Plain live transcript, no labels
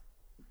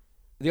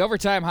The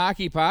Overtime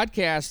Hockey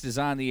Podcast is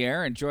on the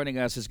air, and joining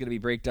us is going to be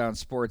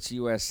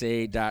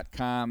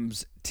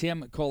BreakdownSportsUSA.com's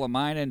Tim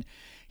Kolamainen.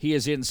 He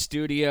is in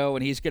studio,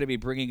 and he's going to be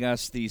bringing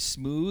us the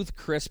smooth,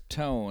 crisp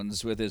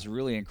tones with his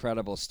really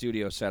incredible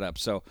studio setup.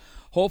 So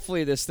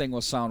hopefully this thing will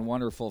sound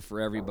wonderful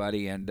for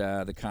everybody, and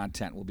the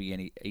content will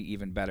be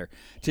even better.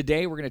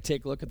 Today we're going to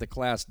take a look at the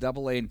Class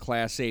AA and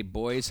Class A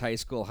boys high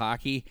school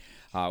hockey,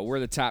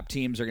 where the top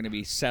teams are going to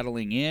be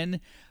settling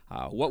in.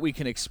 What we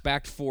can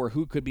expect for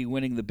who could be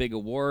winning the big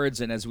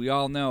awards. And as we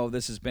all know,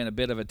 this has been a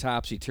bit of a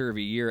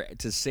topsy-turvy year,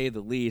 to say the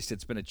least.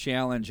 It's been a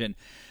challenge, and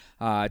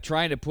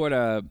trying to put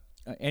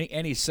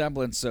any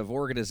semblance of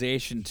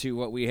organization to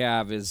what we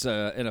have is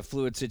in a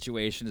fluid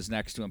situation is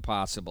next to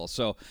impossible.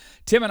 So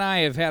Tim and I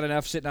have had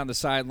enough sitting on the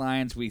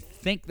sidelines. We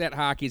think that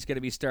hockey's going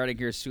to be starting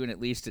here soon.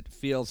 At least it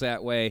feels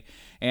that way.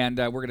 And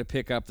we're going to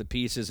pick up the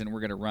pieces, and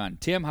we're going to run.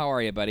 Tim, how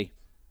are you, buddy?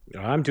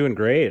 I'm doing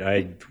great.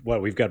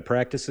 We've got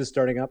practices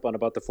starting up on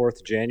about the 4th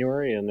of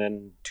January, and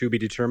then to be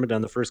determined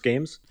on the first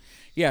games?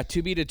 Yeah,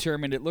 to be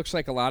determined. It looks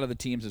like a lot of the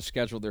teams have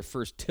scheduled their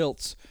first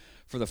tilts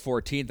for the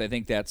 14th. I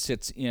think that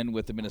sits in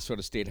with the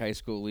Minnesota State High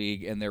School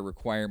League and their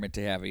requirement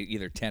to have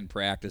either 10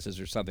 practices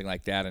or something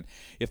like that. And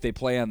if they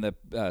play on the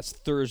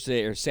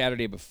Thursday or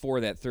Saturday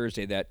before that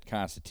Thursday, that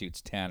constitutes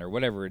 10 or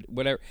whatever,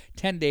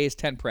 10 days,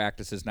 10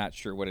 practices, not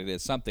sure what it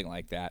is, something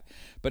like that.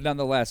 But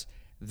nonetheless,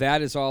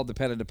 that is all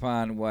dependent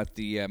upon what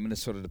the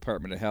Minnesota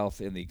Department of Health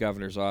in the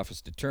governor's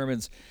office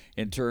determines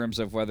in terms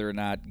of whether or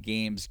not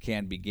games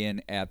can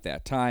begin at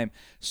that time.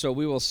 So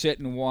we will sit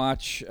and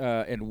watch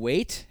and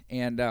wait,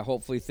 and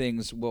hopefully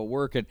things will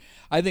work. And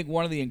I think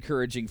one of the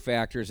encouraging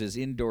factors is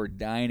indoor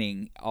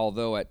dining,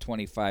 although at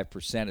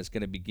 25%, is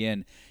going to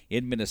begin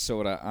in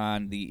Minnesota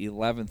on the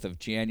 11th of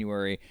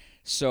January.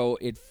 So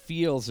it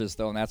feels as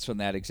though, and that's when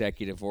that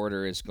executive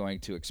order is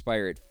going to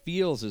expire, it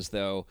feels as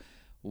though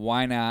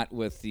why not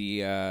with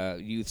the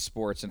youth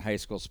sports and high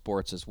school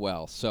sports as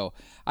well? So,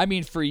 I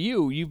mean, for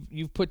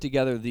you've put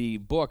together the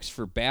books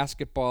for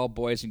basketball,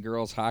 boys and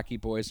girls, hockey,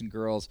 boys and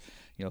girls,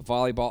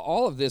 volleyball.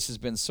 All of this has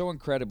been so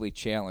incredibly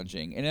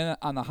challenging. And then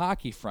on the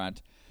hockey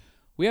front,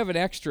 we have an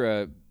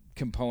extra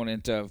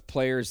component of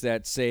players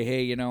that say,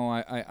 hey,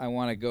 I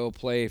want to go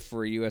play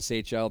for a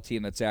USHL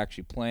team that's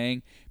actually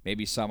playing.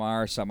 Maybe some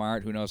are, some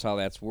aren't. Who knows how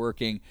that's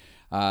working?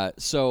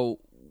 So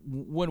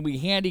when we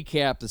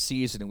handicap the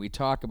season and we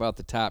talk about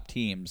the top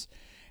teams,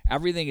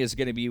 everything is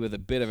going to be with a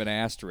bit of an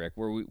asterisk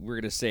where we're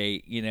going to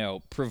say,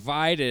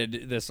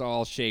 provided this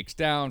all shakes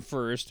down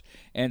first,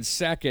 and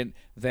second,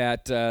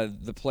 that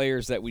the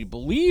players that we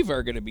believe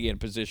are going to be in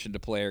position to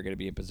play are going to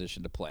be in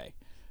position to play.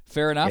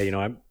 Fair enough?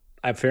 Yeah,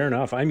 I'm fair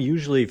enough. I'm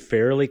usually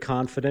fairly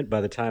confident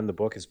by the time the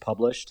book is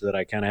published that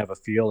I kind of have a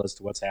feel as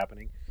to what's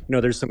happening.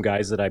 There's some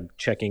guys that I'm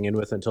checking in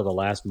with until the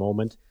last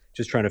moment,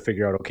 just trying to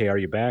figure out, okay, are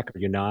you back? Are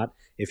you not?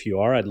 If you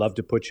are, I'd love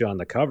to put you on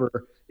the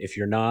cover. If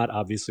you're not,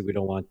 obviously we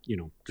don't want,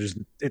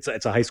 it's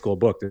a high school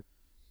book.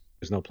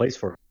 There's no place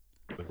for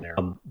it there.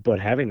 But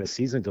having the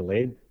season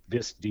delayed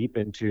this deep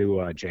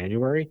into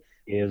January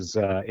is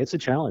it's a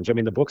challenge. I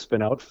mean, the book's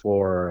been out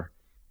for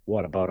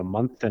about a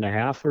month and a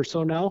half or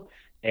so now.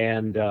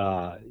 And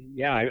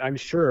I'm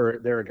sure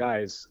there are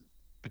guys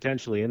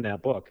potentially in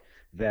that book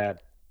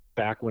that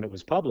back when it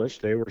was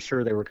published, they were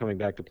sure they were coming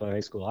back to play high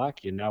school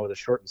hockey, and now with a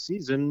shortened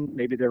season,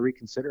 maybe they're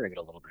reconsidering it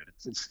a little bit.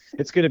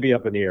 It's going to be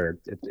up in the air.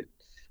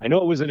 I know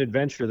it was an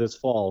adventure this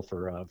fall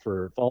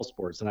for fall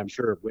sports, and I'm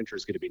sure winter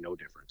is going to be no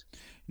different.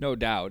 No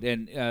doubt.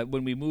 And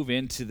when we move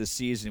into the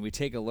season, we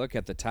take a look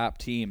at the top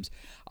teams.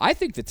 I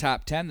think the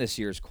top 10 this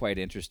year is quite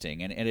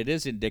interesting, and it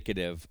is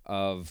indicative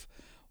of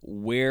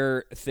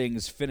where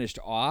things finished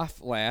off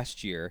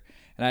last year.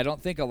 And I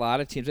don't think a lot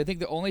of teams, I think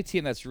the only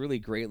team that's really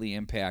greatly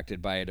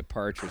impacted by a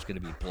departure is going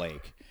to be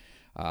Blake.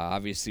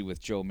 Obviously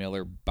with Joe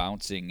Miller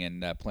bouncing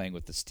and playing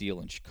with the Steel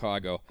in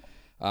Chicago,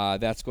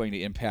 that's going to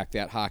impact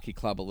that hockey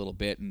club a little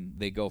bit, and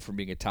they go from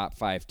being a top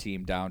 5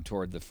 team down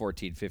toward the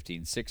 14,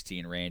 15,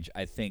 16 range.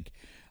 I think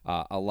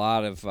a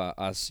lot of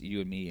us,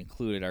 you and me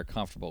included, are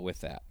comfortable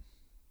with that.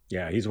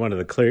 Yeah,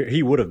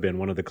 he would have been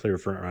one of the clear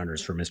front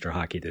runners for Mr.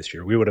 Hockey this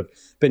year. We would have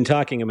been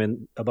talking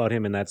about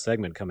him in that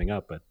segment coming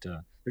up, but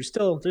there's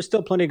still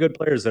plenty of good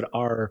players that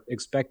are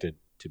expected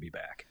to be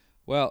back.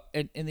 Well,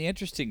 and the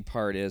interesting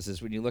part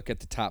is when you look at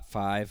the top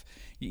 5,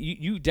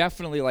 you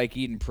definitely like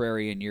Eden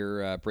Prairie in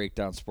your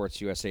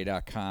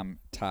BreakdownSportsUSA.com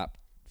top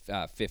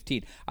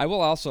 15. I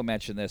will also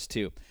mention this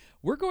too.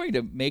 We're going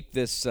to make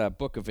this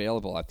book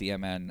available at the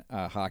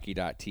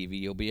mnhockey.tv.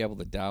 You'll be able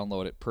to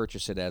download it,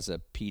 purchase it as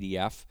a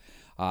PDF,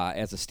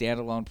 as a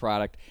standalone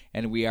product,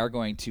 and we are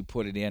going to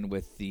put it in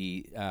with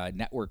the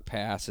network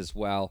pass as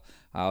well.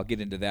 I'll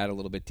get into that a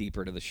little bit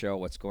deeper into the show,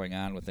 what's going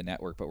on with the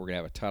network, but we're going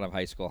to have a ton of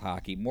high school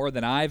hockey, more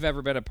than I've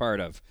ever been a part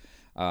of.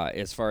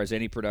 As far as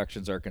any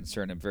productions are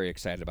concerned, I'm very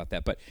excited about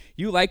that. But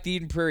you like the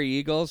Eden Prairie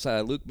Eagles.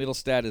 Luke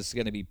Mittelstadt is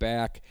going to be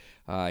back.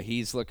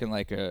 He's looking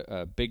like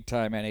a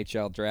big-time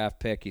NHL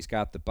draft pick. He's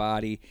got the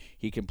body.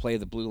 He can play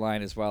the blue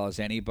line as well as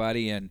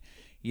anybody. And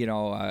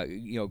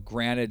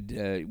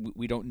Granted,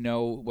 we don't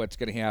know what's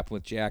going to happen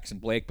with Jackson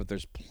Blake, but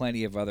there's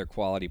plenty of other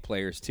quality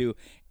players too.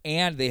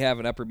 And they have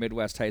an Upper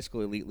Midwest High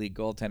School Elite League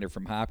goaltender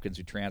from Hopkins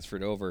who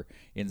transferred over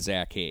in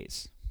Zach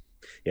Hayes.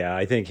 Yeah,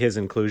 I think his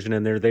inclusion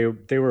in there, they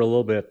were a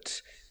little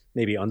bit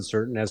maybe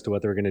uncertain as to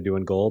what they were going to do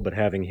in goal, but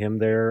having him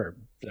there,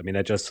 I mean,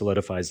 that just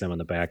solidifies them on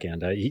the back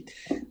end.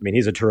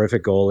 He's a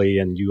terrific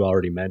goalie, and you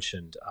already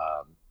mentioned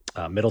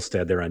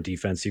Middlestead there on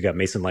defense. You got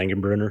Mason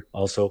Langenbrunner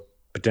also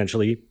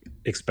potentially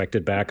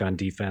expected back on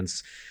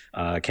defense.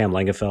 Cam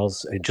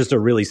Langefels, just a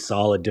really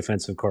solid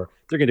defensive core.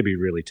 They're going to be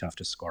really tough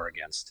to score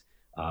against.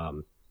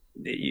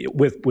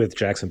 With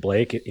Jackson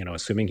Blake,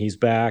 assuming he's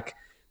back,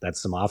 that's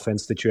some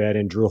offense that you add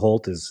in. Drew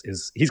Holt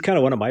he's kind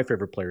of one of my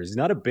favorite players. He's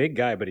not a big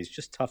guy, but he's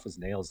just tough as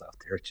nails out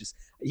there.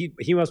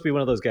 He must be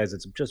one of those guys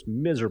that's just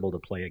miserable to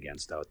play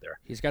against out there.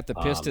 He's got the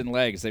piston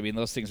legs. I mean,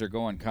 those things are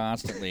going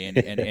constantly,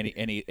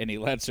 and he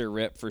lets her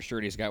rip for sure.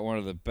 And he's got one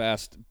of the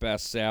best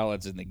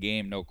salads in the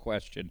game, no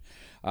question.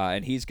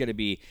 And he's going to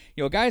be,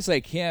 guys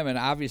like him, and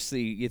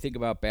obviously you think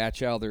about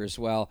Batchelder as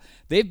well.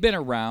 They've been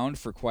around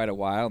for quite a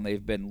while, and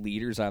they've been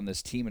leaders on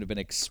this team and have been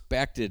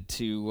expected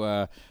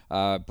to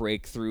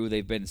break through.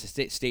 They've been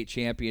state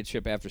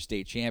championship after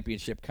state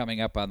championship,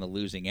 coming up on the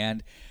losing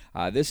end.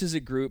 This is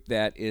a group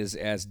that is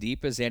as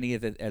deep as any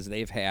of as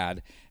they've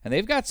had, and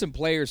they've got some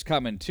players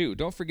coming too.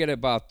 Don't forget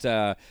about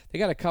they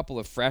got a couple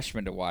of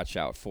freshmen to watch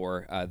out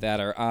for that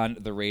are on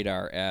the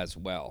radar as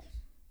well.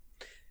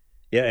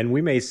 Yeah, and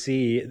we may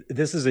see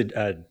this is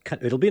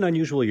it'll be an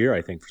unusual year,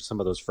 I think, for some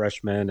of those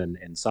freshmen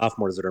and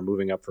sophomores that are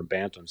moving up from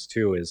Bantams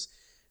too. Is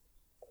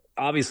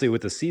obviously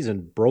with the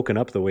season broken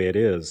up the way it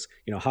is,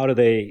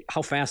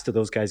 how fast do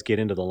those guys get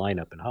into the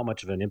lineup, and how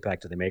much of an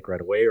impact do they make right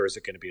away, or is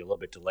it going to be a little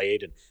bit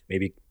delayed, and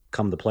maybe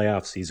come the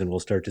playoff season we'll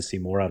start to see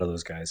more out of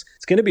those guys?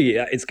 It's going to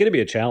be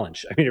a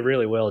challenge. I mean, it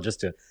really will, just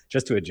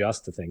to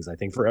adjust to things, I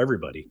think, for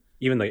everybody,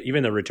 even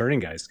the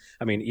returning guys.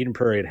 I mean, Eden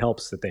Prairie, it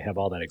helps that they have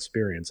all that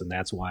experience, and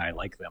that's why I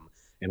like them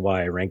and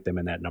why I rank them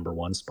in that number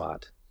one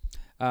spot.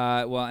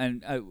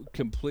 And I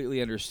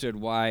completely understood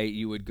why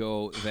you would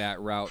go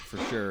that route for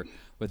sure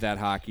with that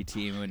hockey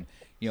team. And,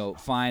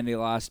 fine, they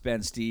lost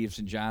Ben Steeves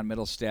and John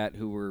Middlestead,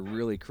 who were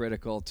really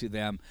critical to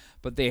them.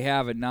 But they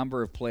have a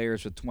number of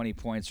players with 20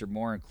 points or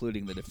more,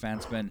 including the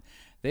defenseman.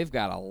 They've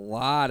got a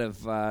lot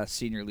of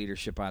senior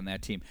leadership on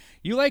that team.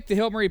 You like the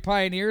Hill Murray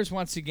Pioneers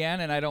once again,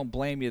 and I don't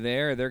blame you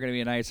there. They're going to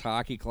be a nice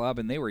hockey club,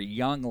 and they were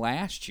young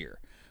last year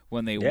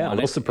when they won. A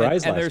little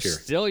surprise and last year.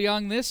 They're still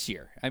young this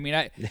year. I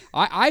mean,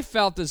 I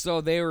felt as though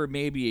they were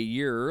maybe a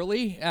year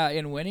early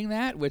in winning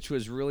that, which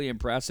was really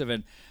impressive.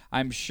 And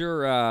I'm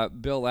sure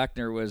Bill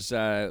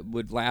Lechner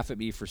would laugh at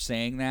me for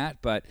saying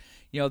that, but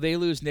they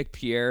lose Nick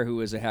Pierre,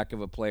 who is a heck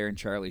of a player, and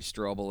Charlie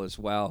Strobel as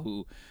well,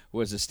 who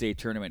was a state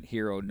tournament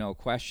hero, no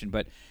question.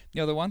 But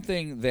the one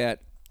thing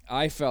that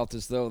I felt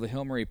as though the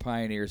Hill Murray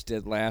Pioneers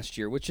did last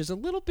year, which is a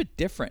little bit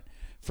different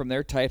from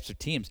their types of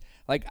teams.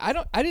 Like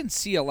I didn't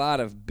see a lot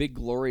of big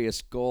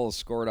glorious goals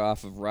scored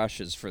off of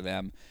rushes for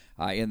them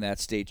in that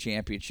state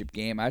championship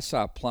game. I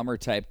saw Plummer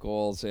type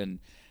goals, and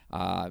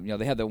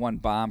they had the one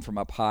bomb from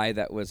up high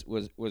that was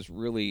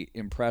really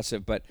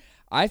impressive. But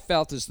I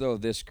felt as though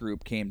this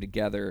group came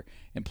together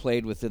and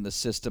played within the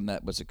system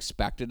that was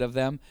expected of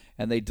them,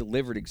 and they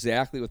delivered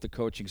exactly what the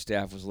coaching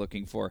staff was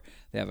looking for.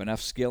 They have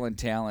enough skill and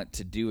talent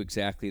to do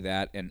exactly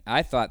that, and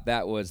I thought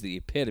that was the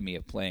epitome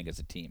of playing as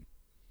a team.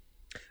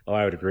 Oh,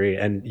 I would agree.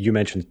 And you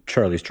mentioned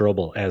Charlie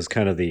Strobel as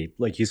kind of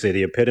like you say,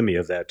 the epitome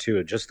of that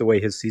too. Just the way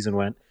his season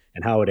went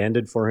and how it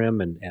ended for him,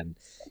 and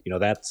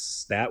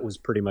that was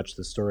pretty much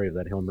the story of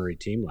that Hill Murray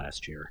team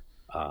last year.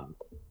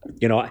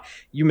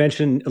 You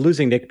mentioned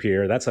losing Nick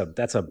Pierre. That's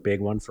a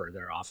big one for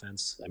their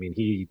offense. I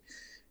mean,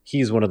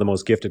 he's one of the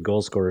most gifted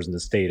goal scorers in the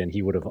state, and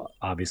he would have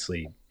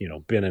obviously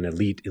been an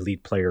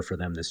elite player for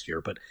them this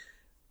year. But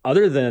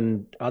other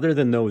than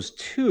those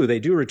two, they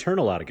do return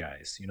a lot of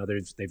guys.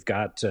 They've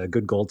got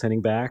good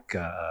goaltending back.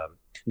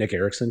 Nick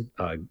Erickson,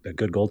 a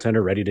good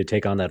goaltender, ready to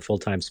take on that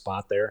full-time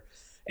spot there.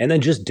 And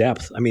then just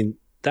depth. I mean,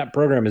 that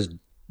program is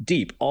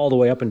deep all the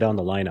way up and down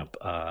the lineup.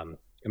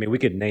 We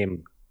could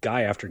name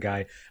guy after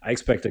guy. I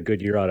expect a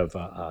good year out of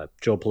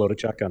Joe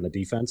Polotachuk on the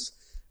defense.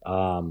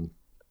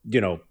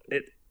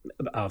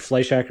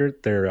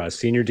 Fleischacker, their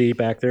senior D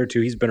back there too.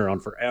 He's been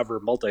around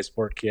forever,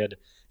 multi-sport kid.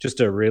 Just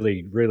a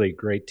really, really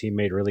great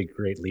teammate, really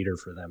great leader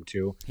for them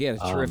too. He had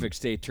a terrific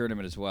state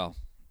tournament as well.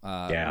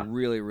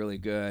 Really, really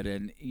good.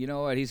 And you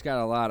know what? He's got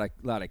a lot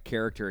of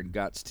character and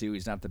guts too.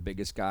 He's not the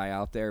biggest guy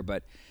out there,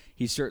 but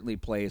he certainly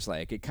plays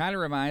like. It kind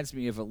of reminds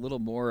me of a little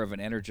more of an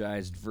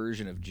energized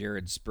version of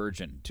Jared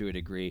Spurgeon to a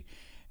degree.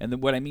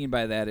 And what I mean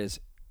by that is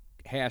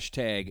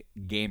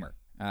 #gamer.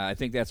 I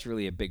think that's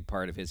really a big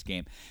part of his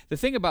game. The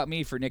thing about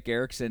me for Nick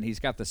Erickson, he's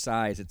got the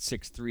size at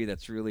 6'3",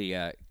 that's really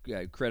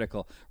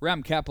critical.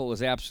 Rem Keppel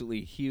was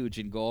absolutely huge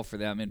in goal for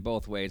them in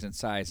both ways, in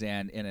size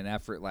and in an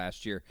effort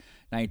last year,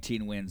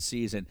 19-win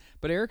season.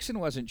 But Erickson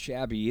wasn't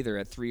shabby either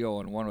at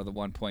 3-0-1 with a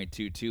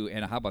 1.22,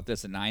 and how about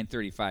this, a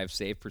 935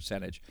 save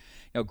percentage.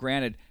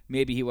 Granted,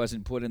 maybe he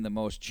wasn't put in the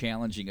most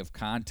challenging of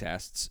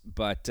contests,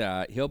 but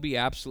he'll be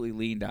absolutely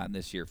leaned on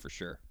this year for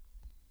sure.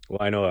 Well,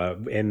 I know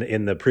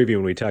in the preview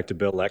when we talked to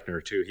Bill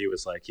Lechner too, he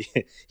was like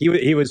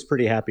he was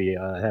pretty happy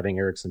having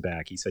Erickson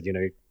back. He said,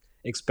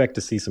 expect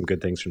to see some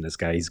good things from this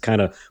guy. He's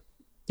kind of,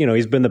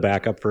 he's been the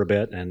backup for a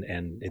bit, and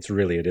it's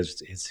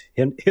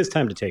his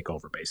time to take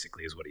over.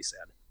 Basically, is what he said.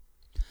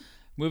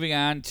 Moving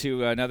on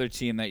to another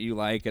team that you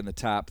like in the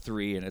top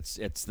three, and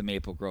it's the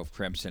Maple Grove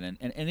Crimson.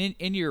 And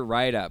in your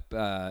write-up,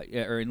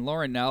 or in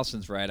Lauren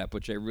Nelson's write-up,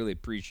 which I really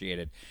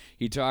appreciated,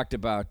 he talked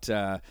about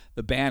the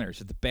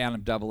banners at the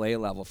Bantam AA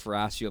level for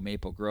Osseo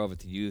Maple Grove at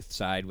the youth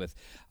side with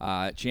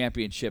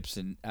championships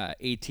in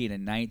 18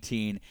 and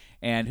 19,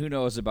 and who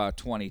knows about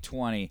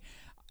 2020.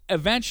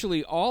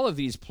 Eventually, all of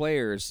these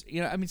players,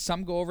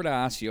 some go over to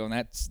Osseo,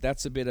 and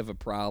that's a bit of a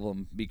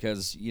problem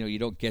because, you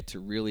don't get to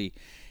really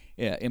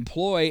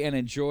employ and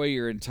enjoy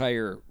your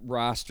entire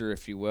roster,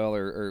 if you will,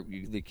 or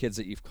the kids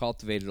that you've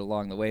cultivated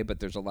along the way. But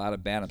there's a lot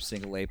of Bantam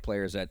single A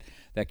players that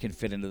can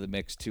fit into the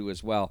mix too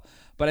as well.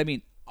 But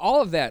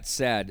all of that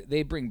said,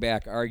 they bring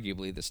back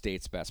arguably the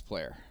state's best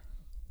player.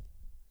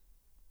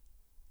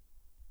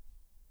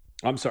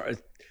 I'm sorry.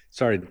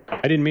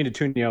 I didn't mean to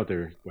tune you out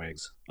there,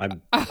 Wags.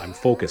 I'm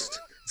focused.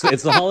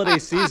 It's the holiday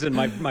season.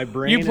 My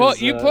brain. You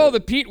pull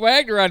the Pete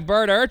Wagner on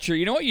Bart Archer.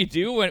 You know what you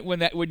do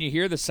when you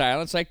hear the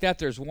silence like that?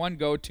 There's one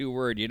go-to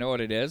word. You know what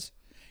it is?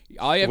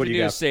 All you have to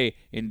do is say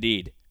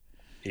 "indeed."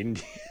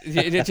 Indeed.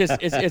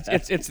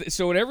 It's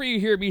so whenever you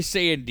hear me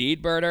say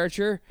 "indeed," Bart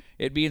Archer,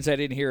 it means I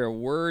didn't hear a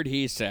word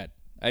he said.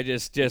 It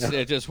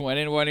just went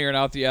in one ear and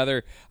out the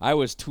other. I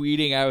was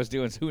tweeting. I was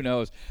doing who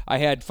knows. I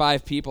had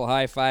 5 people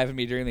high-fiving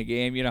me during the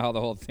game. You know how the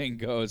whole thing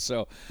goes.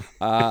 So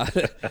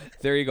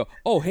there you go.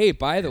 Oh, hey,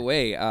 by the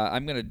way,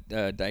 I'm going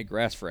to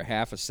digress for a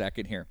half a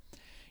second here.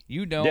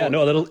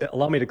 That'll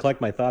allow me to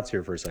collect my thoughts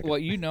here for a second. Well,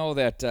 you know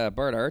that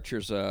Bart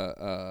Archer's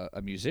a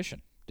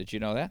musician. Did you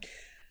know that?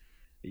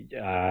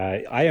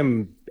 I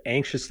am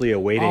anxiously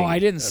awaiting I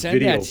didn't send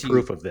video that to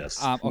proof you. of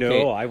this.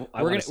 Okay. No,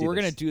 we're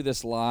gonna do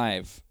this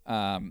live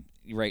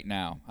right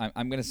now.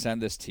 I'm gonna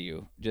send this to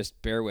you.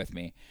 Just bear with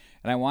me,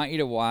 and I want you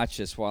to watch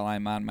this while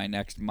I'm on my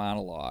next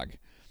monologue,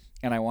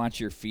 and I want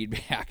your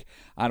feedback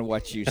on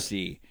what you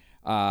see.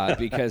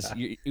 Because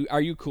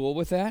are you cool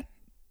with that?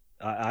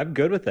 I'm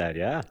good with that.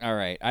 Yeah. All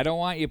right. I don't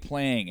want you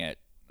playing it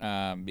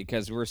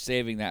because we're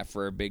saving that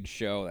for a big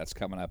show that's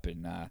coming up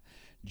in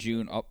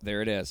June. Oh,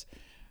 there it is.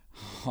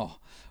 Oh,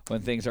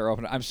 when things are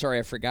open. I'm sorry,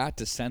 I forgot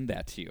to send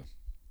that to you.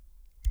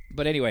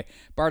 But anyway,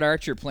 Bart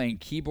Archer playing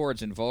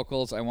keyboards and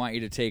vocals. I want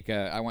you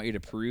to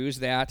peruse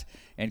that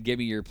and give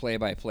me your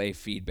play-by-play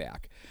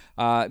feedback.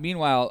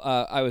 Meanwhile,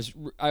 I was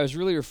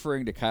really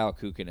referring to Kyle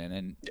Kukkonen,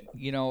 and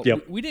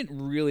Yep. we didn't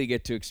really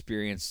get to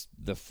experience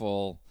the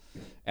full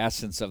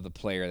essence of the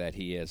player that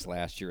he is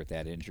last year with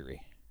that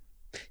injury.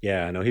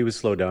 Yeah, I know he was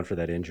slowed down for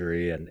that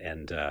injury,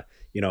 and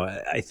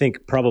I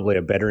think probably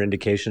a better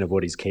indication of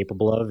what he's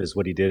capable of is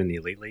what he did in the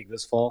Elite League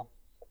this fall.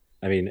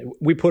 I mean,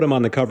 we put him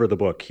on the cover of the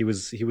book. He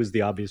was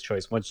the obvious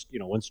choice. Once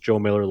Joe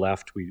Miller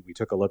left, we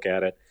took a look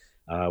at it.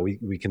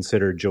 We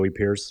considered Joey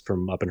Pierce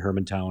from up in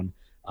Hermantown,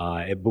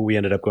 but we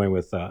ended up going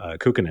with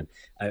Kukkonen.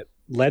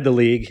 Led the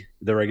league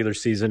the regular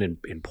season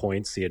in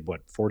points. He had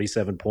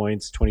 47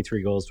 points,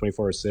 23 goals,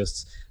 24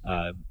 assists.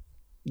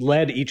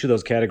 Led each of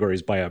those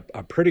categories by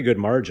a pretty good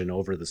margin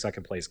over the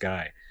second place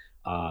guy.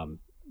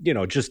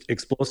 Just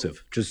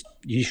explosive. Just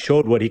he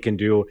showed what he can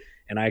do,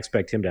 and I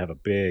expect him to have a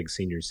big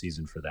senior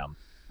season for them.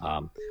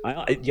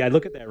 I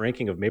look at that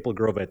ranking of Maple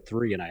Grove at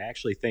 3, and I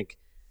actually think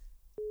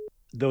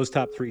those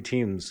top 3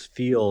 teams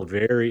feel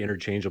very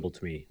interchangeable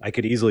to me. I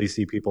could easily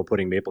see people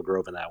putting Maple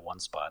Grove in that one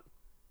spot.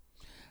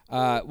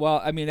 Well,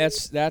 I mean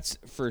that's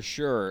for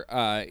sure.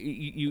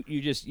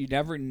 You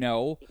never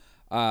know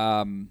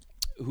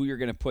who you're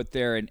going to put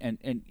there,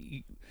 and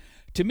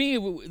to me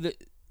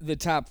the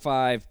top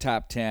 5,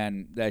 top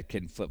 10 that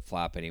can flip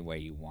flop any way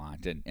you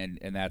want,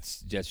 and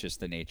that's just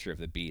the nature of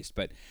the beast.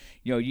 But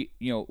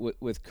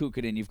with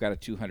Kukkonen, you've got a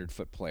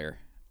 200-foot player,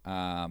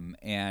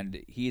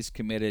 and he's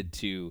committed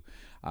to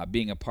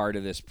being a part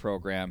of this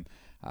program,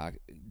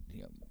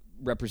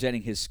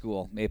 representing his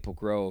school, Maple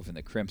Grove, and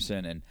the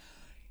Crimson. And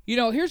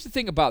here's the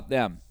thing about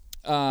them.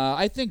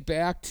 I think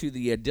back to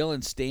the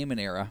Dylan Stamen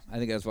era. I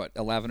think that was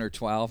 11 or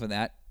 12 in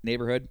that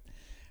neighborhood.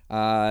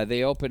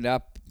 They opened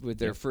up with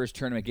their first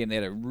tournament game. They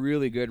had a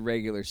really good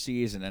regular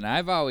season, and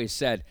I've always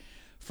said,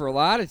 for a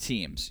lot of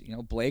teams,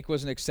 Blake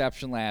was an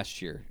exception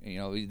last year.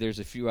 There's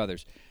a few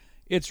others.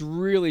 It's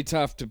really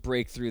tough to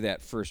break through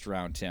that first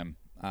round, Tim,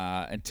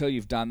 until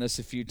you've done this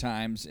a few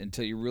times,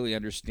 until you really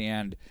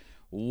understand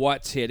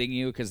what's hitting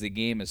you, because the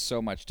game is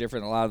so much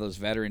different. A lot of those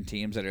veteran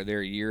teams that are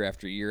there year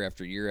after year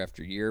after year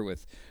after year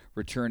with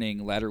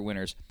returning letter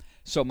winners.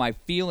 So my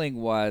feeling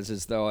was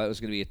as though it was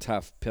going to be a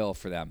tough pill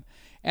for them.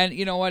 And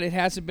you know what? It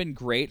hasn't been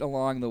great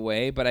along the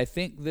way, but I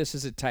think this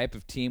is a type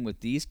of team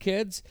with these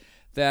kids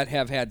that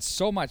have had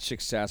so much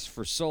success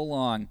for so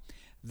long.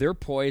 They're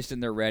poised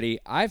and they're ready.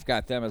 I've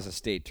got them as a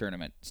state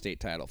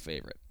title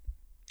favorite.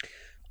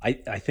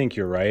 I think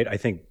you're right. I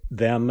think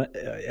them,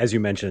 as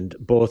you mentioned,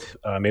 both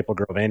Maple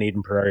Grove and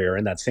Eden Prairie are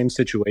in that same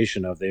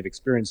situation of they've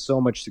experienced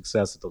so much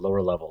success at the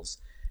lower levels,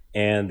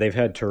 and they've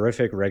had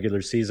terrific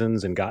regular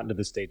seasons and gotten to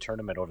the state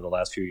tournament over the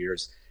last few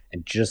years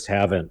and just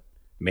haven't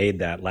made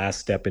that last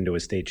step into a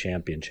state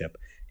championship.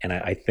 And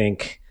I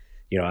think,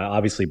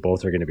 obviously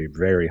both are going to be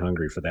very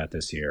hungry for that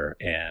this year.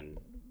 And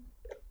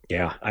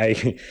yeah,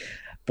 I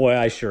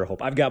sure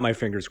hope. I've got my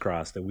fingers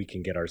crossed that we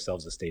can get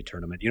ourselves a state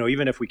tournament.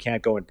 Even if we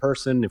can't go in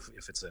person, if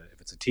it's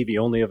a TV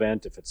only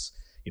event, if it's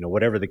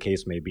whatever the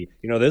case may be.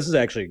 This is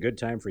actually a good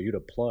time for you to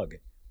plug.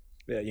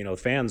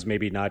 Fans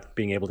maybe not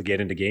being able to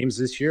get into games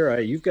this year.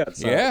 You've got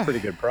some pretty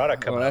good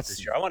product coming out this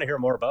year. I want to hear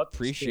more about this.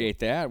 Appreciate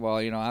that. Well,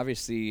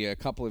 obviously a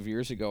couple of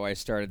years ago I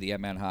started the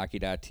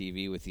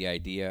MNHockey.tv with the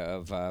idea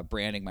of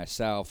branding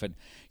myself, and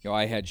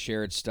I had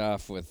shared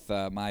stuff with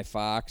my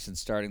Fox and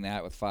starting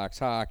that with Fox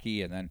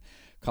Hockey, and then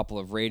a couple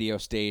of radio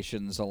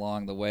stations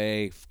along the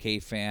way,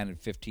 KFan and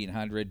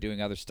 1500,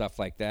 doing other stuff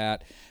like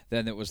that.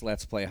 Then it was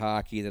Let's Play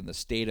Hockey, then the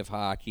State of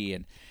Hockey,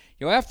 and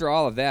after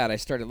all of that, I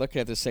started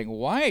looking at this saying,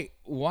 why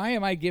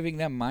am I giving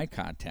them my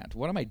content?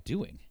 What am I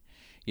doing?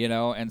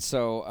 And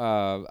so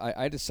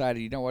I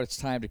decided, it's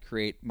time to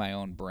create my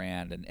own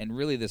brand. And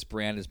really this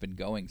brand has been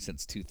going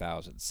since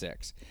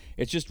 2006.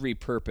 It's just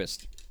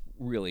repurposed,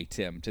 really,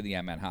 Tim, to the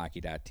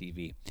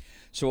MNHockey.tv.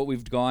 So what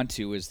we've gone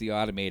to is the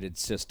automated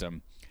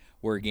system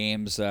where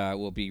games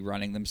will be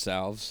running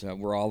themselves.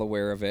 We're all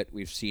aware of it.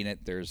 We've seen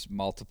it. There's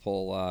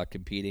multiple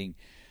competing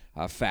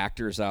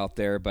factors out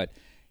there, but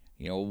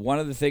one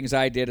of the things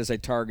I did is I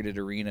targeted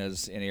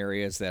arenas in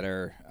areas that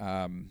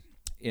are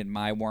in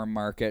my warm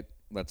market,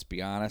 let's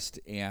be honest,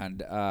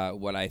 and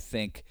what I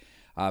think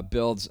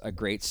builds a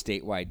great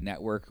statewide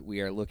network.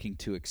 We are looking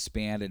to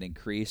expand and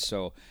increase.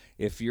 So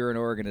if you're an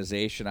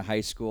organization, a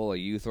high school, a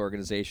youth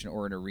organization,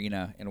 or an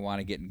arena and want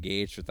to get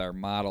engaged with our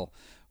model,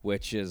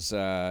 which is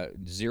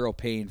zero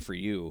pain for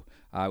you,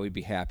 we'd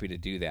be happy to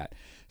do that.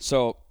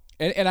 So,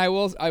 and I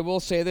will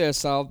say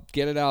this, I'll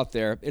get it out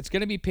there. It's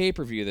going to be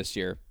pay-per-view this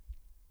year.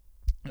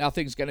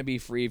 Nothing's going to be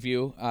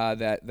Freeview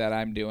that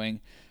I'm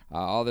doing.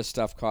 All this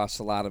stuff costs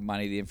a lot of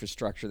money. The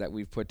infrastructure that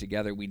we've put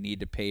together, we need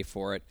to pay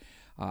for it.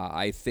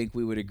 I think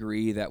we would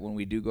agree that when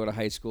we do go to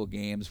high school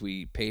games,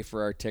 we pay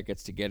for our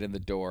tickets to get in the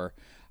door.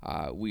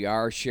 We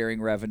are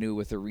sharing revenue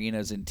with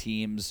arenas and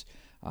teams,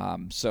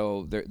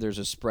 so there's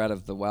a spread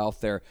of the wealth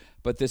there.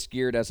 But this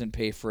gear doesn't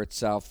pay for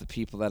itself. The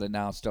people that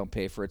announce don't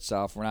pay for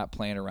itself. We're not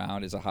playing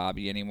around as a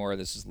hobby anymore.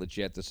 This is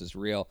legit. This is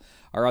real.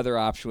 Our other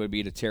option would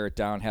be to tear it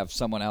down, have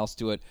someone else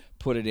do it,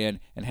 put it in,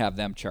 and have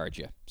them charge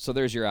you. So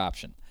there's your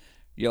option.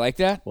 You like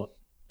that? Well,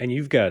 and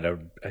you've got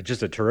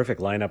just a terrific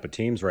lineup of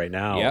teams right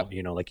now. Yep.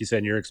 Like you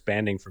said, you're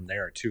expanding from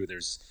there too.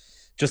 There's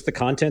just the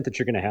content that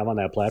you're going to have on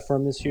that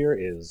platform this year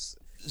is.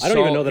 I don't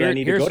even know that I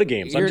need to go to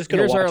games. I'm just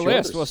going to watch Here's our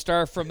list. others. We'll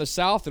start from the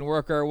south and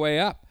work our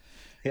way up.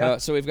 Yeah.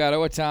 So we've got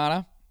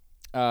Owatonna.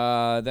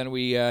 Then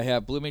we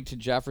have Bloomington,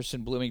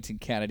 Jefferson, Bloomington,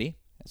 Kennedy.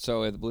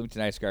 So the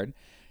Bloomington Ice Garden.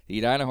 The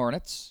Edina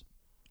Hornets.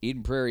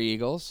 Eden Prairie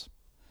Eagles.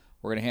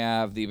 We're going to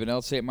have the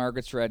Benilde St.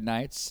 Margaret's Red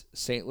Knights.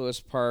 St. Louis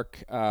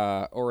Park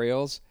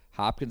Orioles.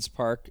 Hopkins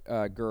Park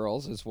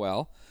Girls as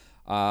well.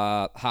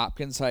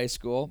 Hopkins High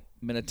School.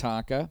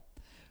 Minnetonka.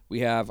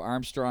 We have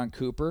Armstrong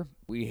Cooper.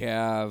 We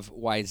have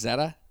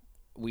Wayzata.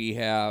 We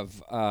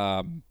have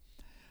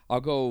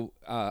I'll go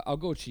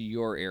to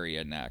your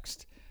area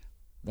next.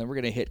 Then we're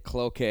going to hit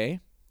Cloquet.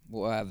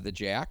 We'll have the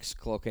Jacks,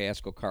 Cloquet,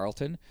 Esco,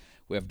 Carleton.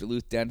 We have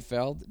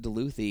Duluth-Denfeld,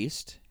 Duluth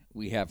East.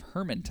 We have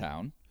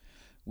Hermantown.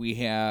 We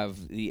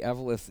have the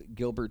Eveleth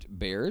Gilbert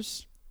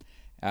Bears.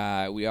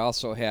 We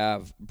also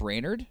have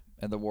Brainerd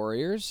and the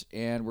Warriors,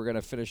 and we're going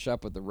to finish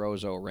up with the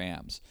Roseau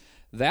Rams.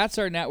 That's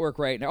our network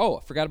right now. Oh,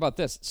 I forgot about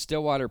this.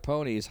 Stillwater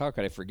Ponies. How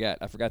could I forget?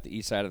 I forgot the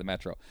east side of the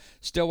metro.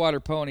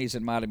 Stillwater Ponies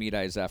and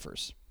Matamidi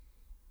Zephyrs.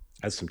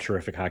 That's some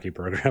terrific hockey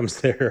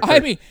programs there. I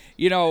mean,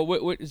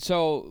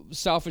 so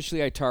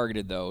selfishly I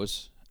targeted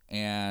those,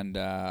 and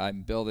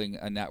I'm building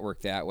a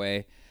network that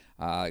way.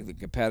 The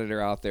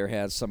competitor out there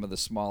has some of the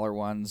smaller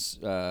ones,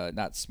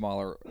 not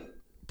smaller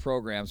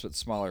programs, but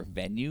smaller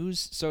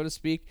venues, so to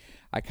speak.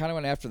 I kind of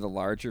went after the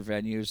larger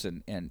venues,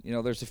 and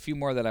there's a few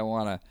more that I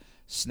want to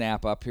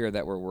snap up here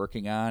that we're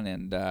working on,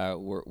 and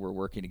we're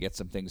working to get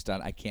some things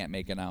done. I can't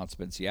make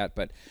announcements yet,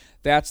 but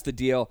that's the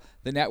deal.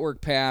 The network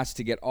pass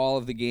to get all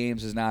of the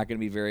games is not going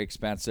to be very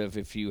expensive.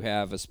 If you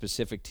have a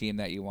specific team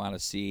that you want to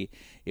see,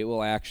 it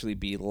will actually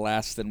be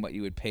less than what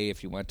you would pay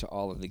if you went to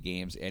all of the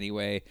games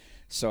anyway.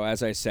 So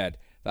as I said,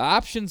 the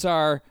options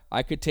are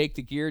I could take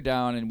the gear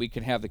down and we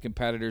can have the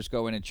competitors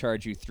go in and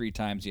charge you 3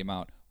 times the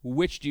amount.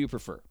 Which do you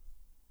prefer?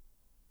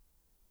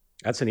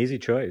 That's an easy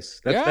choice.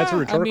 That's a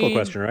rhetorical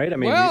question, right?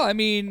 I'm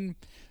an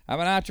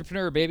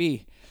entrepreneur,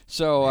 baby.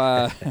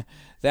 So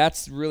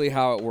That's really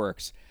how it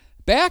works.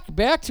 Back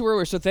to where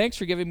we're. So thanks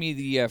for giving me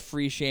the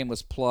free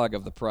shameless plug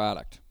of the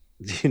product.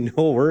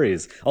 No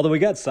worries. Although we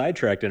got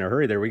sidetracked in a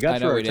hurry there. We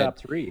got through our top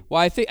did. 3.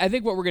 Well, I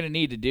think what we're going to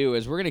need to do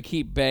is we're going to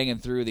keep banging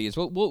through these.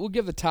 We'll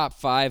give the top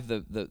 5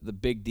 the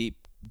big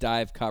deep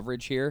dive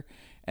coverage here,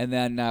 and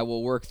then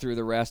we'll work through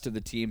the rest of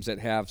the teams that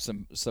have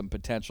some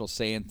potential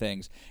saying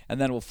things,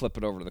 and then we'll flip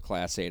it over to the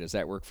Class A. Does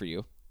that work for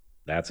you?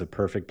 That's a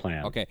perfect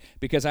plan. Okay,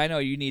 because I know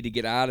you need to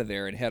get out of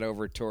there and head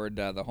over toward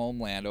the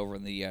homeland over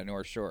in the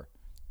North Shore.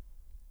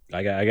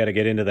 I got to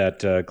get into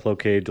that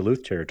Cloquet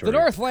Duluth territory. The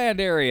Northland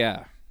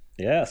area.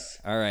 Yes.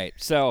 All right.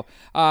 So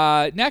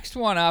next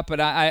one up,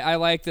 and I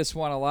like this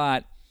one a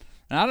lot.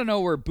 And I don't know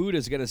where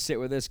Buddha's going to sit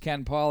with this.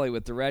 Ken Pauley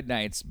with the Red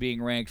Knights being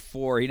ranked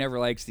 4. He never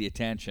likes the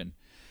attention.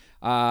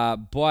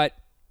 But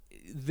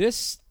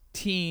this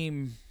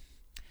team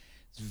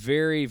is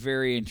very,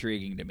 very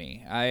intriguing to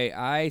me.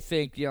 I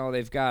think,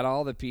 they've got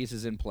all the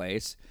pieces in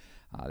place.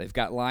 They've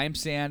got Lime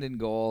Sand in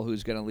goal,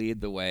 who's going to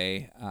lead the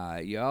way.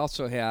 You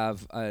also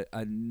have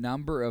a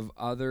number of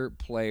other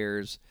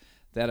players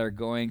that are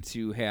going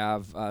to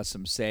have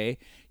some say.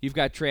 You've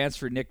got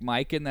transfer Nick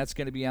Mikan that's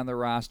going to be on the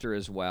roster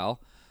as well.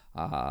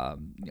 I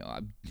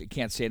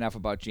can't say enough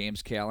about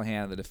James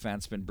Callahan, the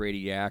defenseman,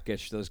 Brady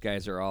Yakish. Those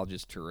guys are all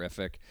just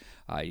terrific.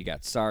 You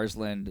got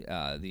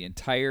Sarsland. The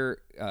entire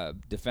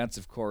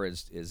defensive core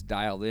is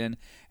dialed in.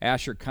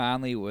 Asher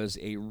Conley was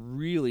a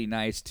really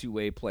nice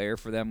two-way player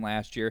for them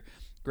last year.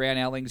 Grant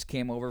Ellings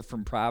came over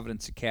from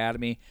Providence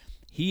Academy.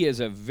 He is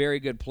a very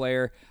good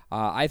player.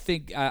 I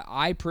think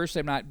I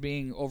personally am not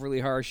being overly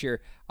harsh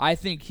here. I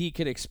think he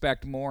could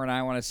expect more, and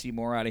I want to see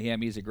more out of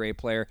him. He's a great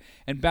player.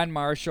 And Ben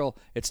Marshall,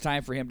 it's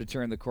time for him to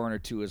turn the corner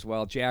too as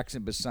well.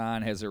 Jackson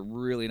Bassan has a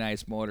really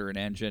nice motor and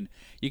engine.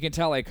 You can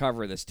tell I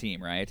cover this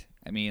team, right?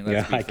 I mean,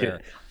 let's be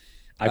fair.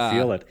 I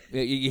feel it.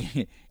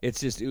 It's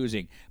just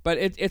oozing. But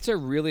it's a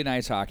really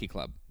nice hockey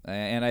club,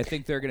 and I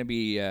think they're going to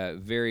be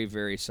very,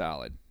 very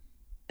solid.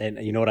 And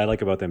you know what I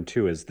like about them,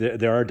 too, is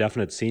there are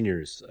definite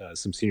seniors,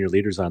 some senior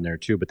leaders on there,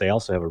 too, but they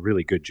also have a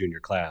really good junior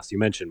class. You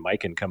mentioned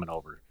Mikan coming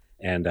over,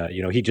 and,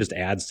 he just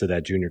adds to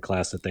that junior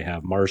class that they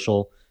have.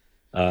 Marshall,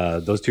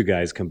 those two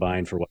guys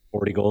combined for,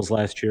 40 goals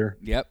last year?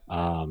 Yep.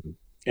 And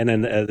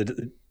then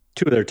the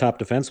two of their top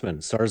defensemen,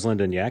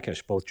 Sarsland and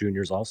Yakish, both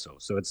juniors also.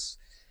 So it's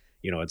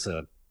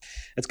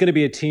going to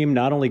be a team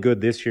not only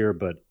good this year,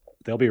 but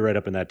they'll be right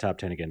up in that top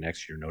 10 again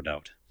next year, no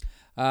doubt.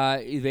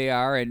 They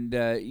are, and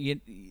you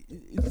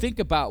think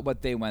about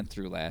what they went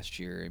through last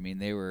year. I mean,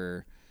 they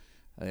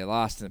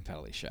lost in the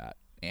penalty shot,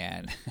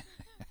 and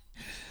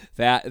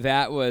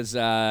that was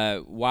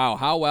wow.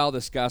 How well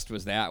discussed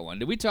was that one?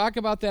 Did we talk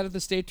about that at the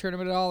state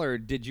tournament at all, or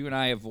did you and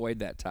I avoid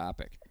that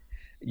topic?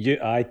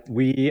 I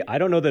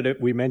don't know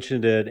that we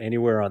mentioned it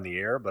anywhere on the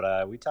air,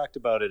 but we talked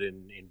about it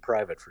in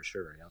private for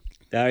sure.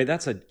 Yeah,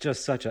 that's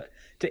just such a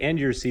to end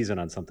your season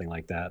on something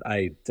like that.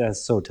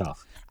 That's so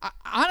tough.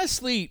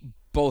 Honestly.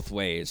 Both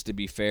ways, to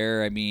be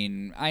fair. I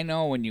mean, I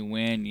know when you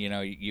win,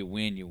 you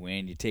win.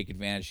 You take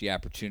advantage of the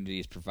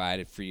opportunities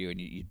provided for you, and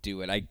you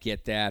do it. I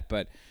get that,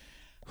 but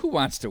who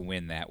wants to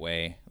win that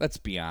way? Let's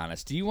be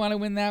honest. Do you want to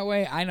win that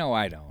way? I know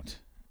I don't.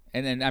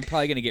 And then I'm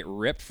probably going to get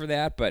ripped for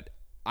that, but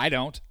I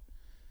don't.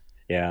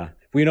 Yeah.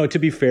 Well, to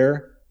be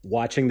fair,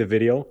 watching the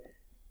video,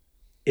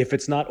 if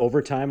it's not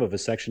overtime of a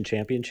section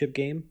championship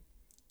game,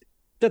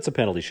 that's a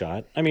penalty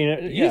shot. I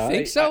mean, you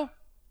think so?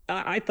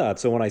 I thought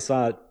so when I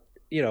saw it.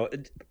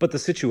 But the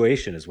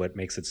situation is what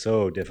makes it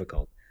so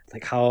difficult.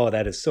 Like how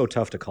that is so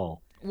tough to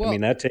call. Well, I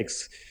mean, that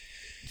takes.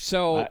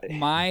 So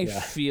my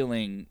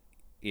feeling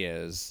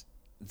is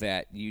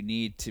that you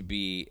need to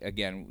be,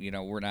 again,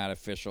 we're not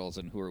officials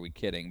and who are we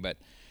kidding, but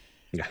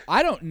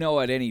I don't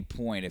know at any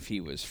point if he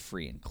was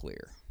free and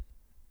clear.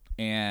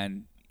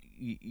 And,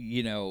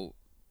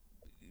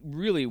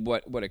 really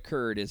what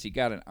occurred is he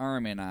got an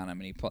arm in on him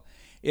and he pulled.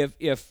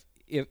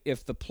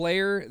 If the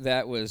player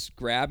that was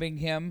grabbing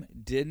him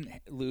didn't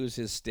lose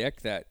his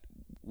stick, that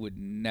would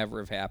never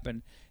have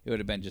happened. It would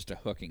have been just a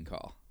hooking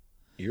call.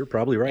 You're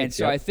probably right. And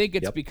so I think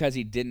it's because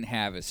he didn't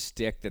have his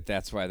stick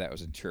that's why that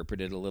was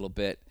interpreted a little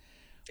bit.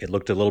 It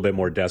looked a little bit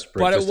more desperate.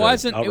 But it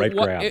wasn't. Outright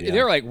grab.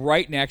 They were like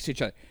right next to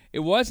each other. It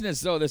wasn't as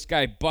though this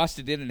guy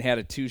busted in and had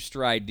a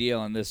two-stride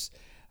deal, and the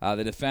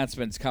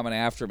defenseman's coming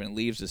after him and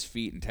leaves his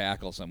feet and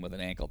tackles him with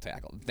an ankle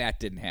tackle. That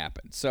didn't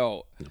happen.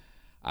 So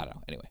I don't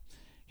know. Anyway.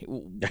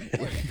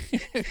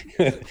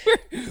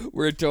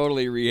 We're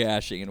totally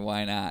rehashing, and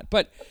why not?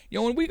 But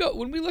when we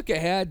look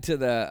ahead to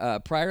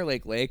the Prior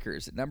Lake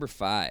Lakers at number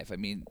 5, I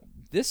mean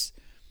this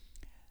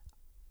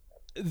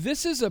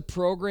is a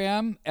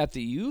program at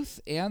the youth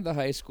and the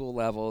high school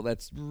level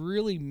that's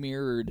really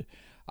mirrored,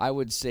 I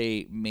would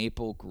say,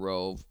 Maple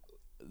Grove.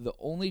 The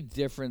only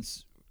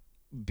difference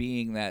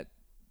being that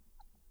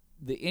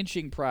the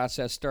inching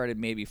process started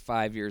maybe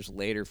 5 years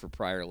later for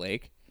Prior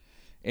Lake.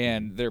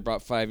 And they're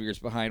about 5 years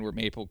behind where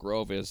Maple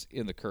Grove is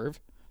in the curve.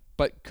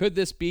 But could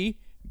this be?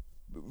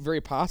 Very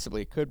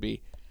possibly it could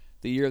be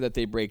the year that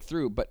they break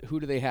through. But who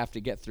do they have to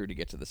get through to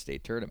get to the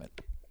state tournament?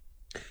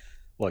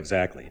 Well,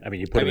 exactly. I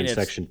mean, you put them in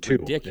Section 2.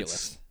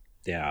 Ridiculous.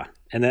 Yeah,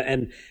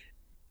 and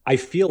I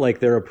feel like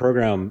they're a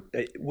program.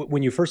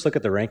 When you first look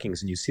at the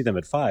rankings and you see them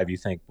at 5, you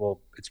think,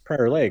 well, it's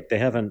Prior Lake. They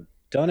haven't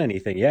done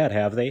anything yet,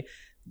 have they?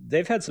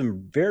 They've had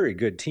some very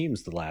good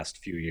teams the last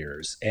few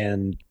years,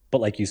 and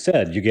but like you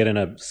said, you get in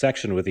a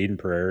section with Eden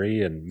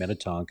Prairie and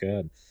Minnetonka,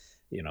 and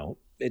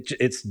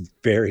it's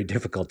very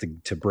difficult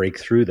to break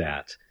through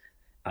that.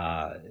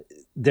 Uh,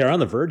 they're on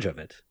the verge of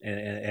it,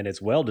 and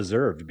it's well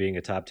deserved being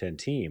a top 10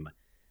 team.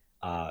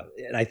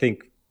 And I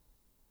think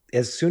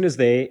as soon as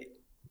they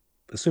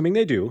assuming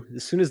they do,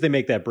 as soon as they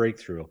make that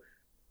breakthrough,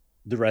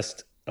 the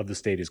rest of the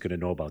state is going to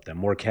know about them.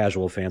 More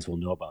casual fans will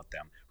know about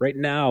them. Right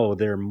now,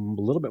 they're a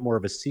little bit more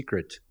of a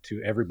secret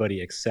to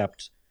everybody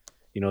except,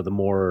 the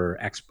more.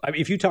 I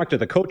mean, if you talk to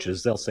the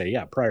coaches, they'll say,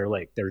 "Yeah, Prior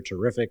Lake, they're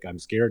terrific. I'm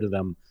scared of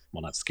them.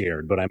 Well, not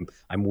scared, but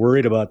I'm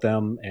worried about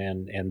them,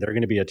 and they're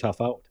going to be a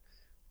tough out."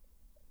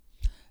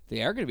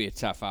 They are going to be a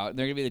tough out.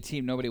 They're going to be the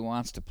team nobody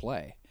wants to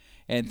play.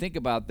 And think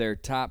about their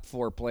top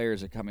 4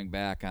 players are coming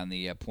back on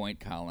the point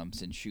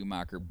columns in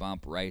Schumacher,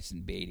 Bump, Rice,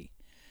 and Beatty.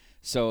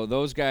 So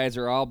those guys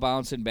are all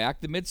bouncing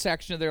back. The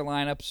midsection of their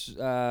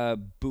lineups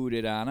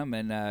booted on them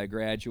and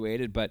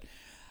graduated, but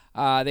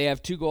they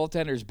have 2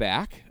 goaltenders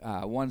back.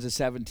 One's a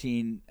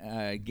 17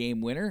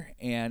 game winner,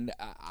 and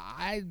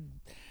I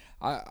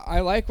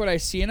like what I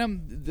see in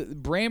him.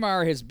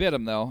 Braemar has bit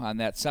him, though, on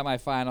that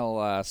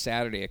semifinal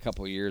Saturday a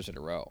couple of years in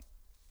a row.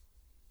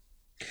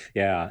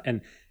 Yeah,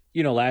 and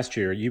last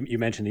year you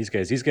mentioned these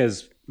guys. These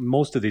guys,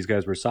 most of these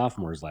guys were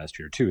sophomores last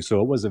year too, so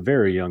it was a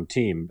very young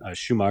team.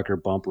 Schumacher,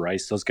 Bump,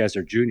 Rice, those guys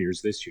are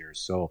juniors this year,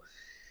 so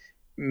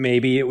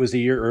maybe it was a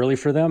year early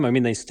for them. I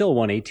mean, they still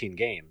won 18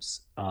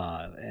 games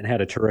and had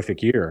a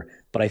terrific year.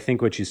 But I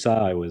think what you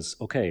saw was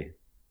okay.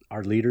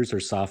 Our leaders are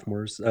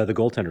sophomores. The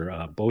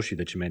goaltender Boshi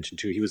that you mentioned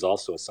too, he was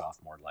also a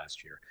sophomore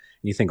last year.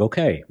 And you think,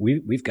 okay,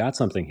 we've got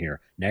something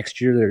here.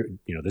 Next year,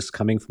 they're this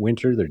coming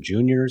winter, they're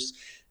juniors.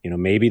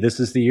 Maybe this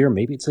is the year.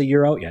 Maybe it's a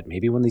year out yet.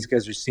 Maybe when these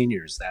guys are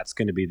seniors, that's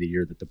going to be the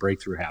year that the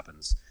breakthrough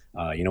happens.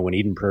 When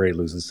Eden Prairie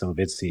loses some of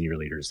its senior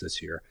leaders this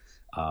year.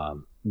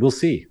 We'll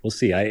see. We'll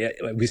see.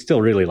 We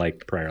still really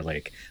like Prior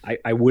Lake.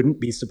 I wouldn't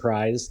be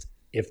surprised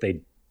if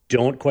they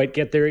don't quite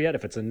get there yet,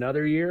 if it's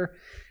another year,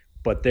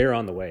 but they're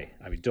on the way.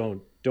 I mean,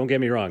 don't get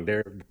me wrong.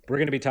 We're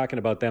going to be talking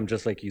about them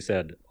just like you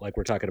said, like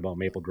we're talking about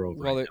Maple Grove.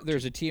 Well, right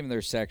there's a team in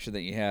their section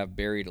that you have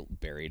buried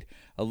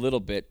a little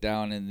bit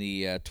down in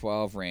the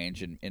 12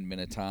 range in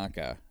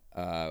Minnetonka.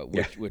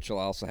 Which will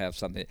also have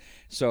something.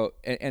 So,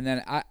 and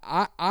then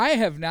I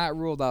have not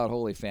ruled out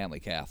Holy Family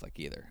Catholic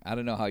either. I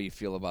don't know how you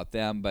feel about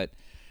them, but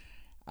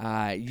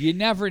you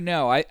never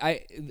know.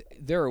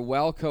 They're a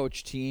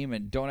well-coached team,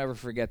 and don't ever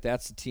forget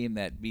that's the team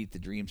that beat the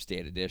Dream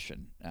State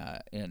Edition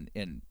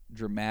in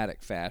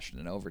dramatic fashion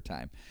in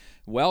overtime.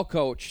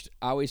 Well-coached,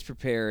 always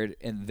prepared,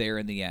 and there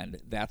in the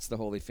end. That's the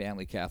Holy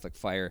Family Catholic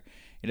Fire.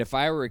 And if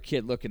I were a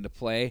kid looking to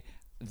play,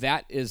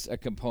 that is a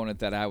component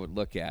that I would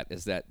look at,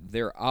 is that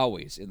they're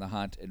always in the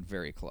hunt and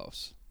very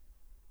close.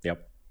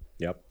 Yep.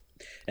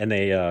 And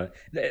they a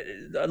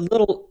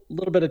little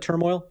bit of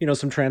turmoil,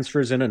 some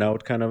transfers in and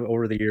out kind of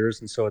over the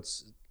years, and so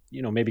it's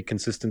maybe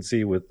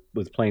consistency with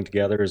playing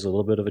together is a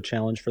little bit of a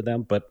challenge for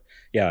them. But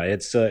yeah,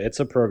 it's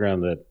a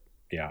program that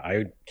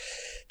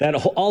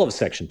all of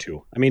Section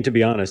 2. I mean, to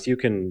be honest, you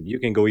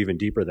can go even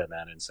deeper than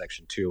that in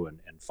Section 2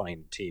 and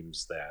find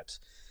teams that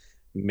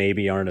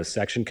maybe aren't a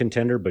section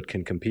contender, but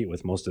can compete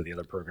with most of the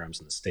other programs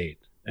in the state.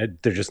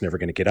 They're just never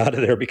going to get out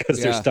of there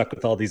because they're stuck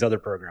with all these other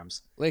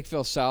programs.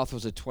 Lakeville South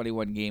was a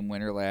 21-game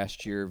winner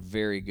last year,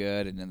 very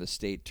good, and in the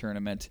state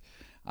tournament.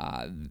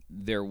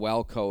 They're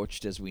well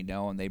coached, as we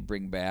know, and they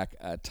bring back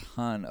a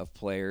ton of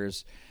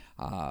players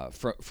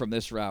from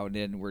this round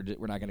in. We're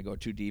not going to go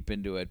too deep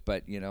into it,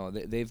 but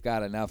they've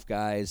got enough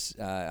guys.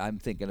 I'm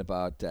thinking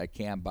about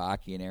Cam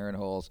Bakke and Aaron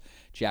Holes,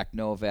 Jack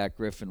Novak,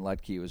 Griffin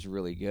Lutke was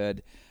really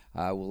good.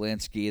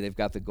 Walensky, they've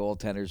got the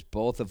goaltenders,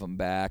 both of them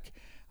back.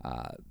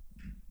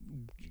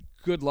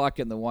 Good luck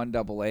in the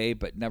 1AA,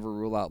 but never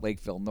rule out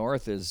Lakeville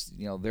North.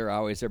 They're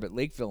always there, but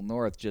Lakeville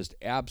North just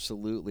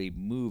absolutely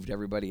moved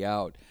everybody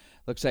out.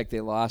 Looks like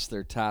they lost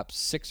their top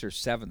 6 or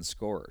 7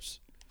 scorers.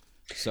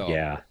 So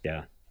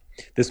yeah.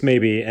 This may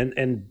be,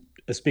 and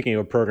speaking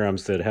of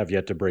programs that have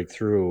yet to break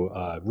through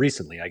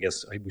recently, I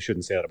guess we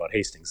shouldn't say that about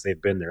Hastings.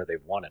 They've been there,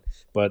 they've won it,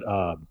 but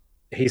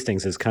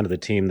Hastings is kind of the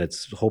team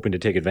that's hoping to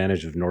take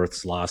advantage of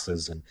North's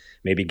losses and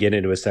maybe get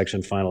into a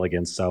section final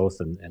against South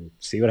and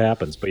see what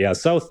happens. But yeah,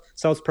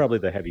 South's probably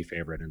the heavy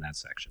favorite in that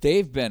section.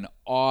 They've been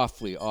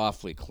awfully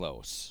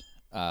close.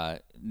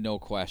 No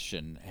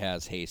question,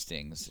 has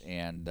Hastings.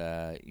 And,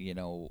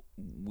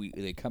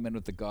 they come in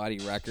with the gaudy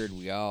record.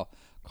 We all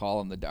call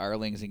them the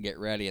darlings and get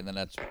ready. And then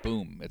that's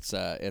boom. It's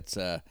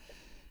a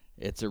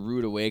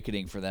rude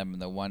awakening for them in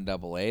the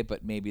 1AA,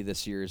 but maybe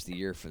this year is the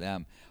year for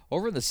them.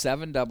 Over in the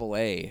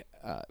 7AA,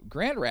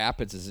 Grand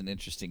Rapids is an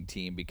interesting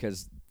team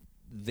because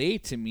they,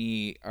 to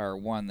me, are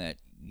one that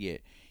you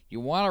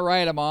want to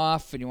write them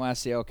off and you want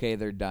to say, okay,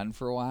 they're done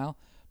for a while.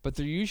 But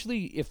they're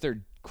usually, if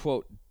they're,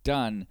 quote,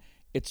 done,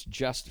 it's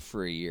just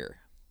for a year.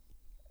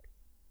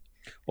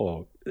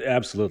 Oh,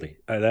 absolutely.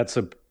 That's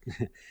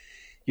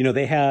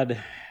they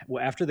had,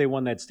 well, after they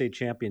won that state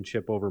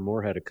championship over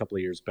Moorhead a couple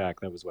of years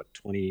back, that was what,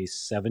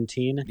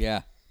 2017?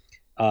 Yeah.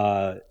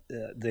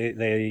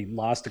 They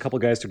lost a couple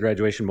of guys to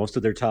graduation, most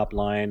of their top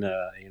line.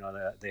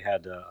 They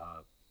had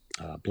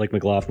Blake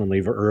McLaughlin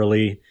leave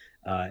early,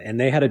 and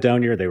they had a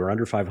down year. They were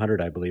under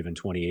 500, I believe, in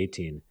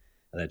 2018,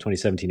 that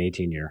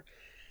 2017-18 year.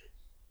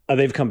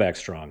 They've come back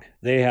strong.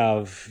 They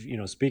have,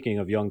 speaking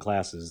of young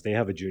classes, they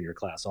have a junior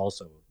class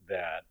also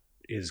that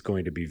is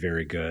going to be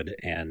very good.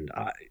 And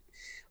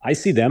I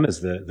see them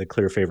as the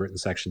clear favorite in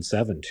Section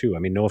 7, too. I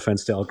mean, no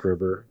offense to Elk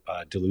River,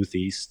 Duluth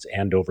East,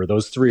 Andover.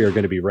 Those three are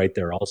going to be right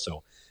there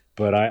also.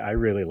 But I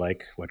really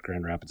like what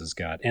Grand Rapids has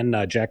got. And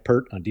Jack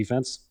Pert on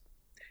defense,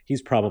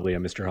 he's probably a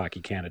Mr.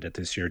 Hockey candidate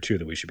this year, too,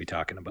 that we should be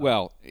talking about.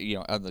 Well,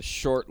 on the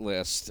short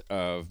list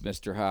of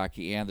Mr.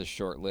 Hockey and the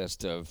short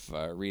list of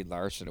Reed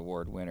Larson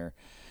Award winner,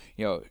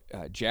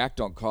 Jack,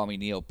 don't call me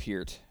Neil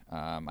Peart.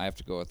 I have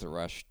to go with the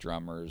Rush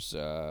drummer's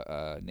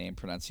name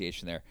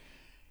pronunciation there.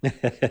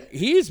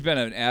 He's been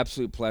an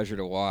absolute pleasure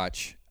to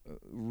watch.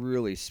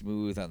 Really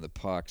smooth on the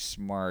puck,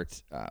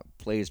 smart,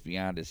 plays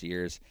beyond his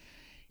years.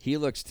 He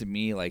looks to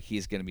me like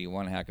he's going to be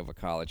one heck of a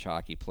college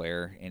hockey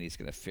player, and he's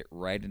going to fit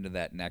right into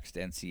that next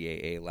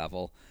NCAA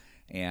level.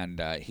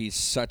 And he's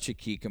such a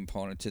key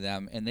component to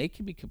them, and they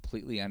can be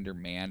completely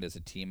undermanned as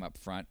a team up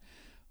front.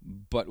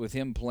 But with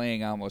him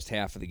playing almost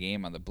half of the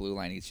game on the blue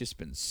line, he's just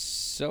been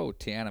so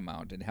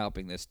tantamount in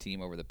helping this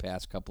team over the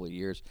past couple of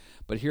years.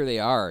 But here they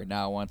are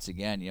now once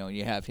again.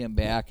 You have him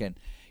back, and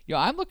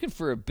I'm looking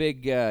for a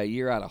big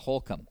year out of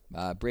Holcomb.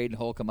 Braden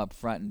Holcomb up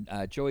front,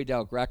 and Joey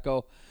Del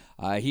Greco.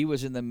 He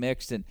was in the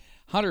mix, and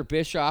Hunter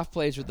Bischoff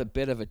plays with a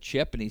bit of a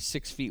chip, and he's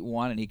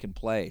 6'1", and he can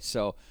play.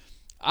 So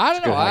I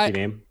don't know. Good hockey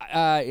name.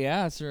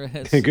 Yeah, it's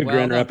good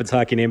Grand Rapids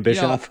hockey name,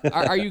 Bischoff.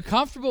 Are you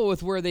comfortable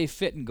with where they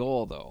fit in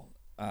goal, though?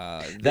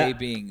 They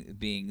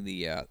being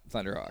the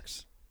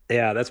Thunderhawks.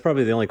 Yeah, that's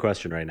probably the only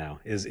question right now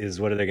is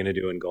what are they going to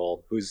do in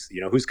goal?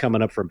 Who's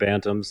coming up from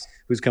Bantams?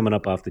 Who's coming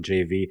up off the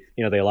JV?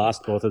 They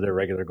lost both of their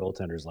regular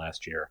goaltenders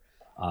last year,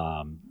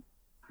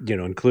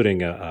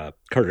 including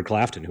Carter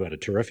Clafton, who had a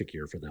terrific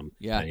year for them.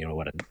 Yeah.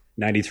 What a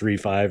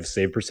 93.5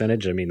 save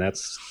percentage. I mean, that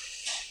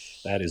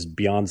is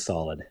beyond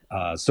solid.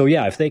 So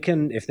yeah, if they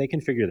can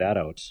figure that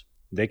out,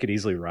 they could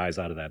easily rise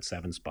out of that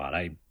 7 spot.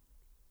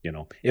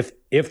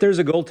 If there's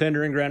a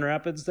goaltender in Grand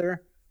Rapids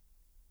there,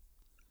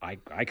 I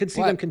could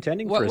see them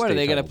contending for a state What are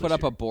they going to put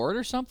up year. a board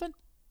or something?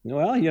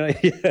 Well, you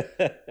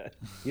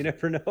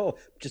never know.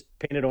 Just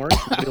paint it orange,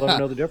 and you'll never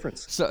know the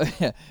difference.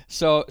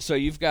 So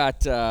you've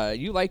got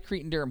you like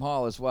Cretin-Derham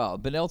Hall as well.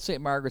 Benilde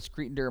St. Margaret's,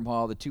 Cretin-Derham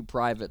Hall, the two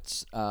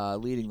privates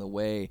leading the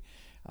way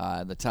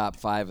in the top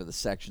 5 of the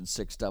Section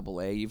 6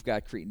 AA. You've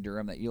got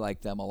Cretin-Derham that you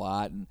like them a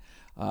lot, and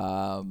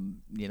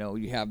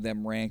you have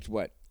them ranked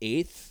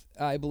 8th,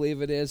 I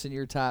believe it is, in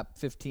your top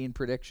 15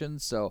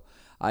 predictions. So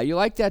you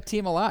like that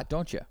team a lot,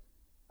 don't you?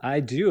 I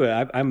do.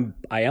 I am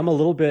a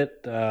little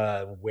bit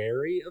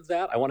wary of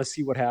that. I want to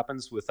see what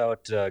happens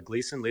without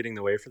Gleason leading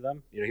the way for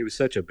them. He was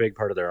such a big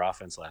part of their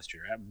offense last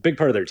year, a big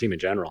part of their team in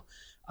general.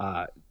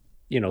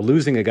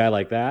 Losing a guy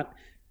like that,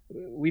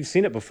 we've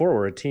seen it before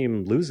where a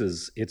team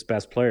loses its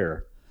best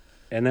player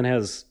and then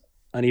has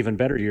an even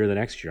better year the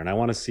next year. And I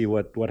want to see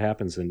what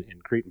happens in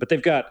Cretin. But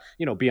they've got,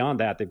 beyond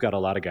that, they've got a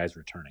lot of guys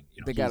returning.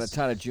 They got a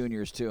ton of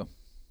juniors too.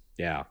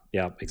 Yeah,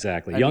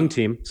 exactly. Young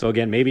team. So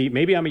again,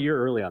 maybe I'm a year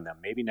early on them.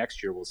 Maybe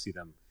next year we'll see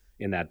them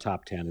in that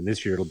top 10, and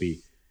this year it'll be,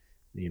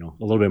 a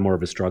little bit more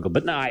of a struggle.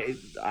 But no,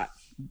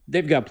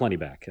 they've got plenty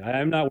back.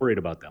 I'm not worried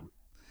about them.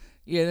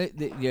 Yeah,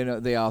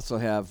 they also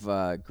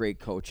have great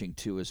coaching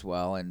too as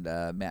well, and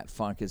Matt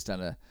Funk has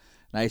done a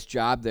nice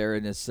job there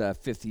in his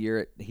 5th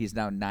year. He's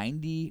now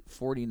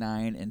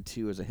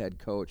 90-49-2 as a head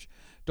coach.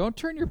 Don't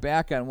turn your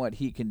back on what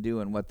he can do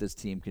and what this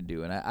team can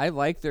do. And I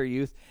like their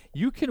youth.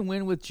 You can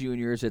win with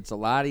juniors. It's a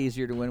lot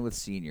easier to win with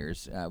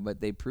seniors, but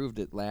they proved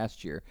it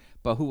last year.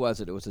 But who was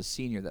it? It was a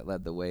senior that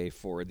led the way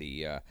for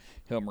the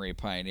Hill Marie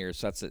Pioneers.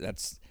 So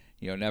that's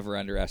never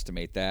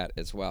underestimate that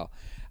as well.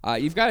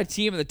 You've got a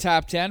team in the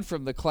top 10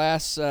 from the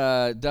Class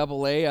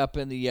AA up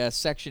in the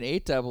Section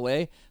 8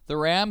 AA, the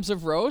Rams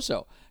of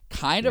Roseau.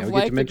 Kind of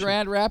like the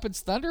Grand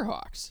Rapids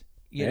Thunderhawks.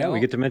 We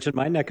get to mention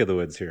my neck of the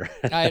woods here.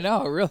 I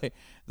know, really,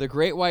 the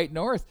Great White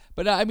North.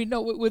 But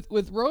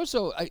with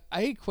Roseau,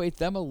 I equate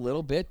them a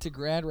little bit to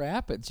Grand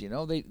Rapids. They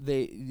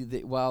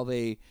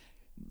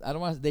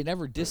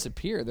never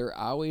disappear. They're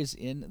always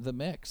in the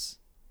mix.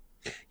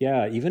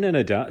 Yeah, even in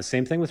a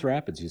same thing with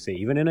Rapids. You say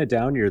even in a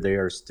down year, they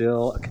are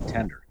still a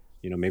contender.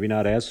 Maybe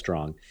not as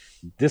strong.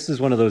 This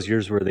is one of those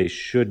years where they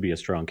should be a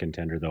strong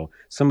contender, though.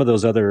 Some of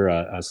those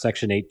other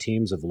Section 8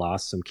 teams have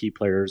lost some key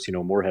players.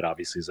 Moorhead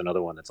obviously is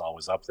another one that's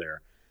always up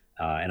there,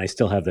 and I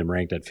still have them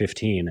ranked at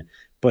 15.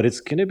 But it's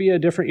going to be a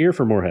different year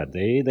for Moorhead.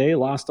 They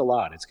lost a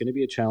lot. It's going to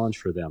be a challenge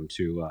for them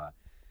to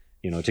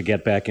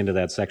get back into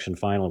that section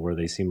final where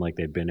they seem like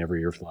they've been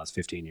every year for the last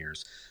 15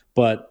 years.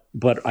 But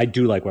I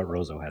do like what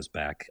Roseau has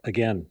back.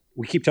 Again,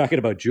 we keep talking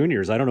about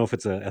juniors. I don't know if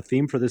it's a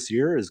theme for this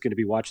year is going to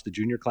be watch the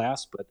junior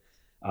class, but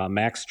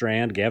Max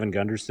Strand, Gavin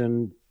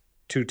Gunderson,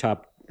 2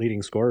 top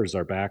leading scorers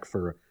are back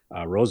for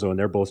Roseau, and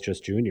they're both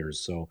just juniors.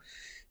 So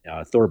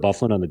Thor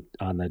Bufflin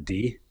on the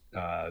D,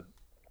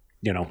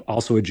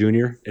 also a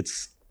junior.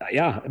 It's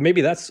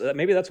maybe that's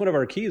one of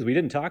our keys. We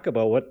didn't talk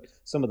about what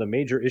some of the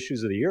major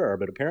issues of the year are,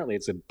 but apparently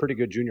it's a pretty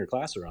good junior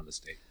class around the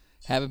state.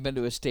 Haven't been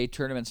to a state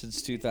tournament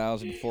since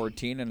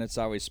 2014, and it's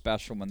always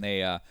special when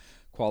they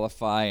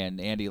qualify. And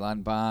Andy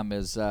Lundbaum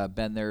has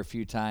been there a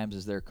few times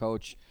as their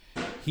coach.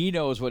 He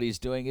knows what he's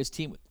doing. His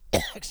team,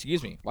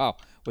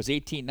 was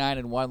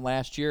 18-9-1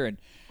 last year, and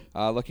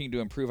looking to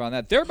improve on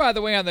that. They're, by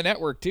the way, on the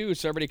network too,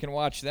 so everybody can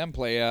watch them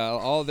play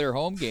all of their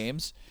home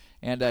games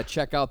and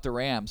check out the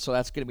Rams. So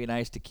that's going to be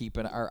nice to keep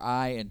our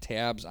eye and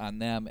tabs on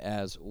them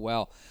as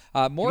well.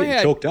 Moorhead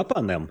you choked up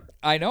on them.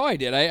 I know I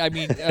did. I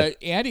mean,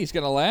 Andy's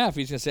going to laugh.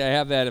 He's going to say I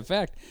have that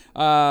effect.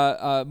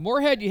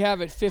 Moorhead, you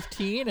have at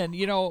 15, and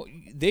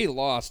they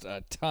lost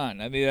a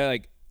ton. I mean,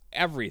 like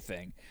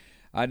everything.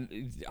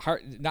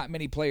 Not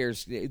many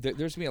players. There's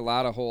going to be a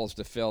lot of holes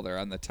to fill there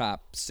on the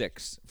top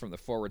 6 from the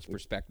forwards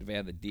perspective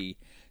and the D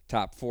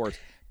top 4s.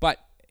 But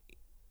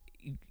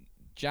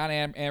John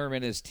Ammerman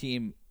and his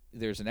team,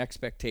 there's an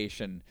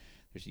expectation.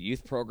 There's a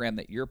youth program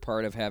that you're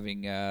part of,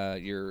 having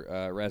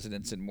your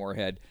residence in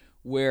Moorhead,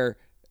 where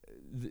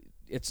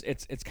it's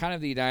kind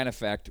of the Edina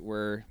effect,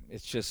 where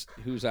it's just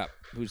who's up,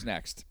 who's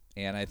next.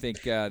 And I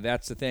think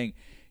that's the thing.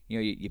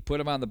 You put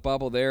them on the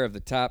bubble there of the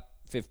top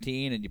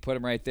 15, and you put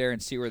them right there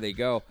and see where they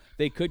go.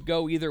 They could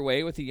go either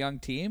way with a young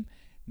team.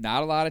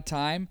 Not a lot of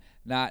time,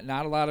 not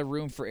a lot of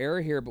room for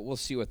error here, but we'll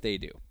see what they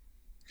do.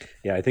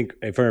 Yeah, I think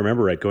if I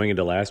remember right, going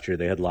into last year,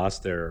 they had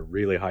lost their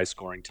really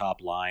high-scoring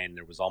top line.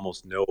 There was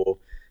almost no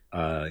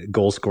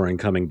goal scoring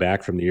coming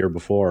back from the year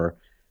before,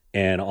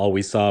 and all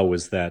we saw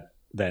was that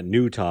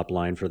new top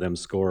line for them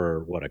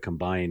score a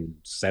combined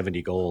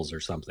 70 goals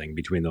or something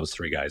between those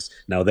 3 guys.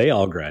 Now they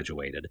all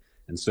graduated,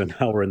 and so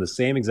now we're in the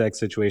same exact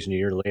situation a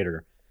year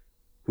later.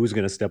 Who's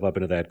going to step up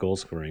into that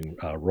goal-scoring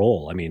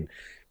role? I mean,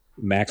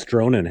 Max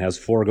Dronen has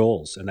 4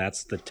 goals, and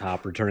that's the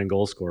top returning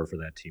goal scorer for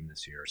that team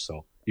this year.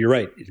 So you're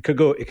right; it could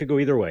go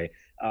either way.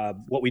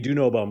 What we do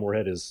know about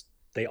Moorhead is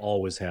they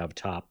always have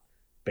top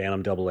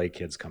Bantam AA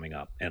kids coming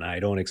up, and I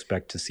don't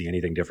expect to see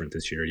anything different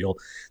this year.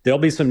 There'll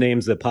be some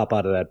names that pop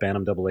out of that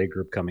Bantam AA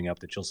group coming up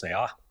that you'll say,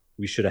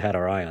 we should have had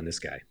our eye on this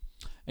guy.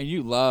 And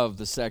you love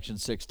the Section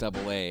 6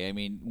 AA. I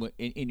mean,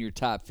 in your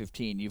top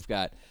 15, you've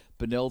got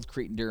Benilde,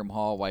 Cretin-Derham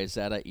Hall,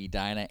 Wayzata,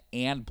 Edina,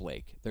 and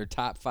Blake. They're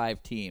top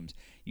 5 teams.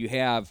 You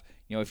have,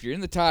 if you're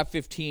in the top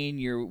 15,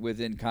 you're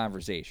within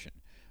conversation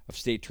of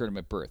state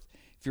tournament berth.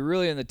 If you're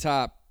really in the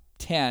top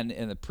 10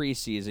 in the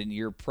preseason,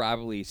 you're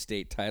probably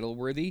state title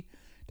worthy.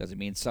 Doesn't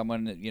mean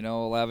someone,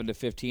 11 to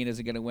 15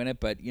 isn't going to win it,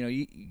 but,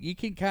 you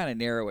can kind of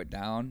narrow it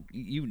down,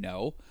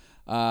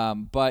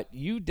 But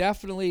you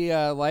definitely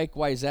like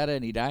Wayzata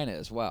and Edina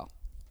as well.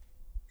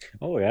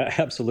 Oh, yeah,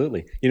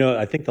 absolutely.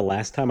 I think the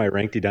last time I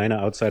ranked Edina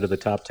outside of the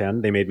top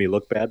 10, they made me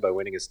look bad by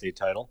winning a state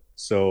title.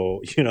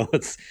 So,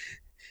 it's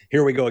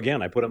here we go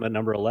again. I put them at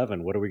number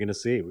 11. What are we going to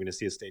see? We're going to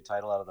see a state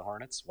title out of the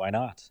Hornets? Why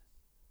not?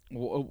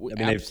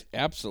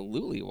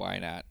 Absolutely, why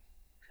not?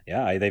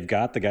 Yeah, they've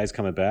got the guys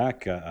coming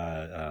back.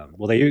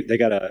 They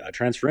got a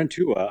transfer in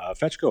too.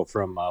 Fetchko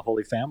from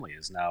Holy Family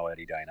is now at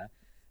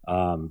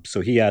Edina.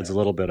 So he adds a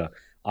little bit of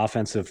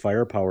offensive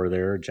firepower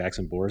there.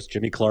 Jackson Boris,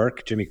 Jimmy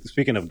Clark.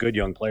 Speaking of good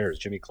young players,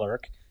 Jimmy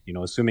Clark,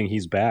 assuming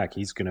he's back,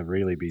 he's going to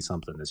really be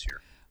something this year.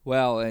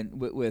 Well, and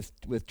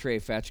with Trey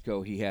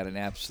Fetchko, he had an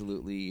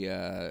absolutely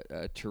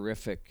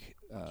terrific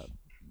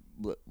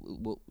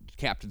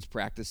captain's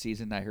practice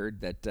season. I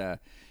heard that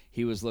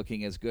he was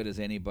looking as good as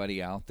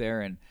anybody out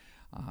there, and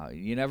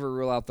you never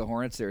rule out the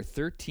Hornets. They're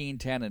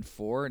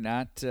 13-10-4,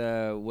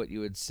 not what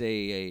you would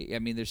say.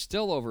 They're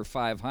still over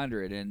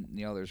 500, and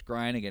there's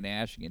grinding and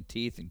gnashing and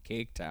teeth in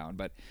Cake Town,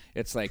 but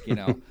it's like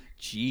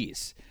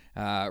geez,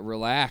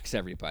 relax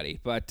everybody.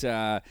 But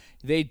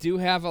they do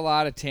have a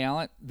lot of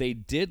talent. They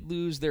did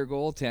lose their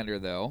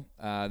goaltender though,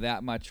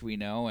 that much we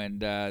know,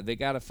 and they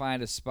got to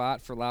find a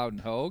spot for Loudon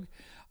Hogue.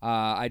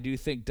 I do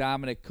think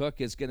Dominic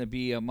Cook is going to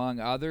be among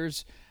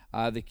others.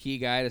 The key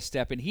guy to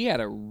step in. He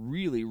had a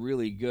really,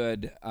 really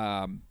good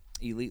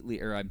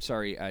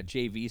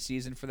JV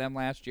season for them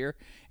last year,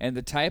 and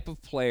the type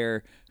of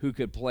player who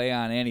could play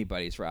on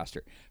anybody's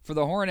roster. For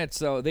the Hornets,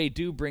 though, they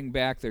do bring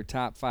back their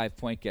top 5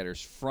 point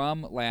getters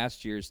from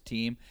last year's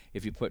team.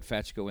 If you put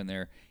Fetchko in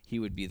there, he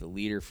would be the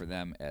leader for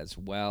them as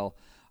well.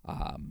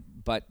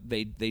 But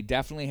they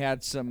definitely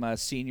had some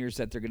seniors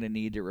that they're going to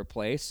need to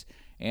replace.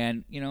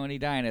 And, in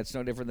Edina, it's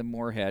no different than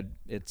Moorhead.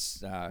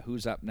 It's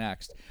who's up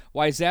next.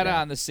 Wayzata,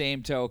 on the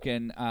same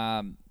token,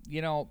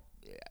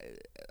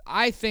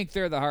 I think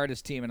they're the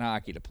hardest team in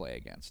hockey to play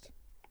against.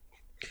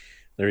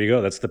 There you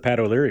go. That's the Pat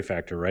O'Leary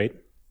factor, right?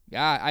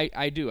 Yeah,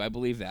 I do. I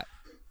believe that.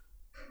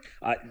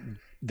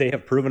 They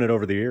have proven it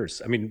over the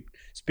years. I mean,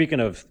 speaking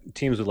of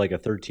teams with like a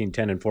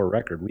 13-10-4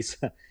 record,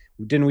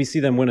 didn't we see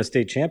them win a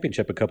state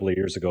championship a couple of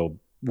years ago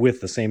with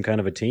the same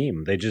kind of a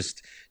team? They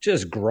just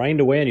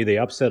grind away on you. They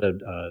upset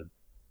a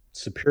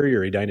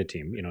superior Edina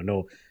team.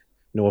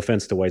 No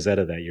offense to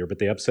Wayzata that year, but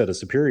they upset a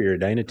Superior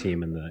Edina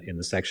team in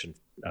the section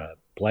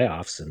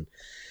playoffs, and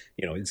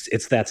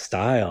it's that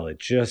style. It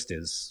just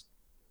is.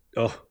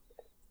 Oh,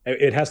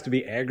 it has to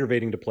be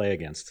aggravating to play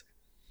against.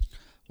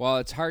 Well,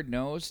 it's hard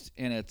nosed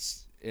and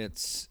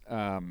it's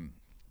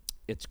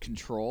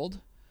controlled.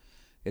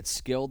 It's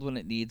skilled when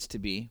it needs to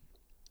be,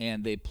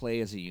 and they play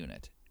as a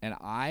unit. And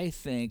I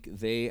think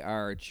they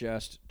are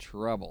just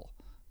trouble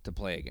to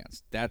play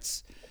against.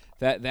 That's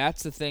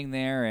the thing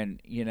there.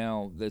 And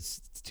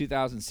this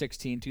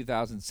 2016,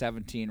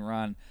 2017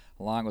 run,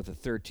 along with the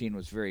 13,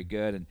 was very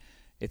good. And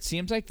it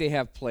seems like they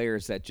have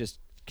players that just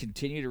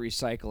continue to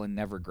recycle and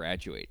never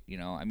graduate.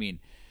 I mean,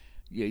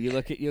 you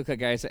look at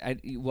guys.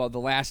 The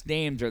last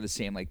names are the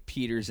same, like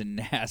Peters and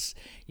Ness.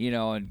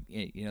 And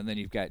then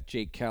you've got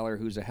Jake Keller,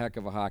 who's a heck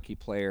of a hockey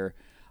player.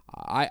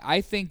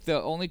 I think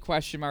the only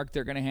question mark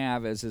they're going to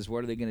have is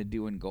what are they going to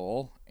do in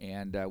goal,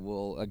 and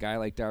will a guy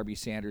like Darby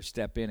Sanders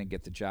step in and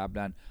get the job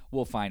done?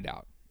 We'll find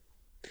out.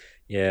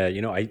 Yeah,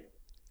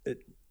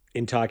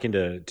 in talking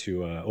to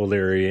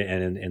O'Leary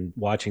and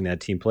watching that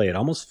team play, it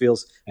almost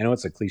feels, I know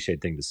it's a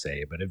cliched thing to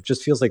say, but it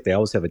just feels like they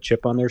always have a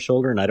chip on their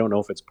shoulder, and I don't know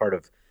if it's part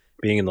of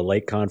being in the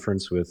Lake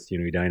Conference with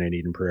Edina and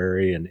Eden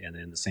Prairie and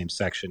in the same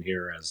section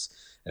here as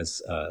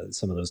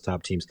some of those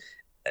top teams.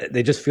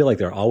 They just feel like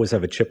they always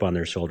have a chip on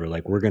their shoulder,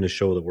 like we're going to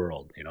show the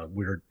world.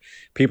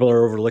 People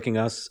are overlooking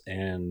us,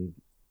 and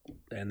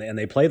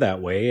they play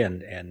that way,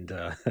 and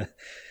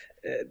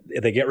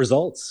they get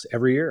results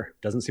every year.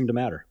 Doesn't seem to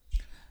matter.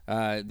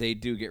 They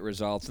do get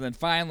results, and then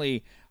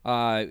finally,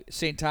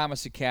 St.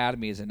 Thomas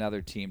Academy is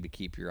another team to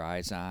keep your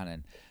eyes on,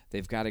 and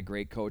they've got a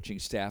great coaching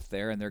staff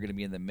there, and they're going to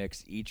be in the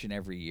mix each and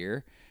every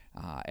year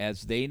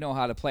as they know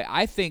how to play.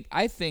 I think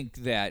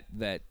that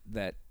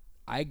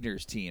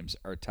Eigner's teams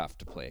are tough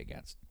to play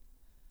against.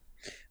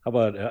 How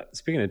about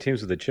speaking of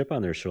teams with a chip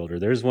on their shoulder?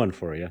 There's one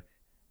for you.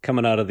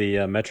 Coming out of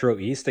the Metro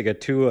East, they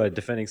got two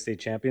defending state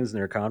champions in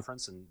their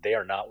conference, and they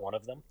are not one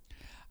of them.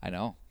 I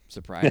know,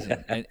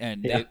 surprising.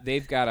 and Yeah.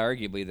 they've got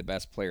arguably the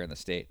best player in the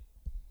state.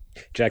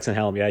 Jackson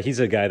Hallam, yeah, he's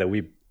a guy that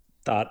we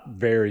thought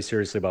very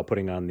seriously about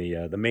putting on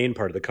the main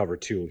part of the cover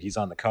too. He's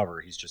on the cover.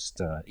 He's just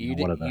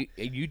one of the.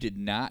 You did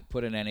not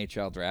put an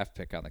NHL draft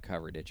pick on the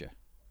cover, did you?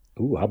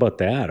 Ooh, how about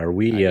that? Are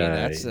we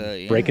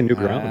breaking new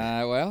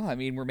ground?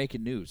 We're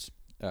making news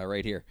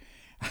right here.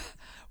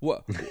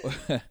 What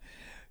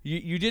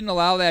you didn't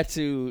allow that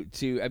to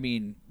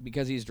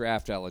because he's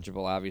draft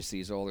eligible. Obviously,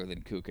 he's older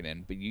than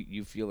Kukkonen, but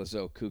you feel as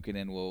though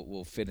Kukkonen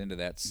will fit into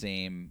that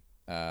same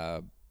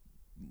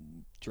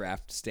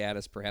draft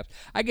status, perhaps.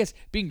 I guess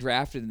being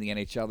drafted in the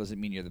NHL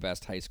doesn't mean you're the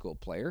best high school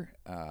player.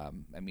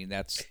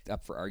 That's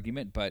up for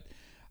argument, but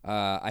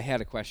I had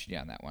a question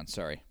on that one.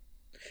 Sorry.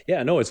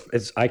 Yeah, no,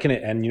 it's I can,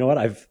 and you know what,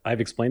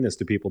 I've explained this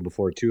to people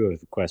before too.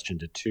 I've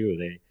questioned it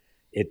too.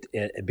 It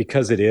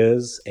because it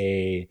is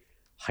a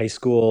high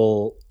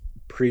school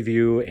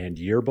preview and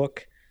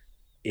yearbook.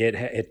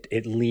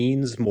 It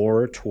leans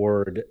more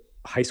toward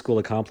high school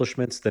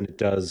accomplishments than it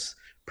does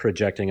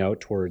projecting out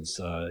towards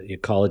a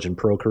college and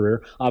pro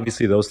career.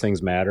 Obviously, those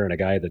things matter, and a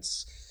guy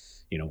that's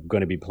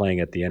going to be playing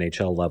at the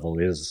NHL level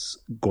is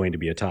going to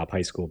be a top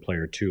high school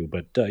player too.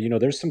 But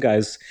there's some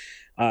guys.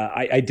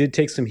 I did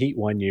take some heat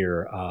one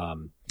year.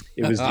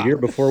 It was the year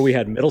before we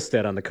had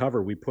Middlestead on the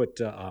cover. We put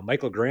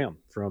Michael Graham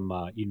from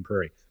Eden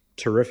Prairie,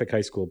 terrific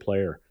high school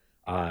player.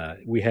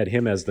 We had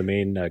him as the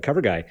main cover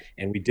guy,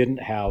 and we didn't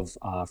have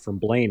from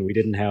Blaine. We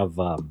didn't have.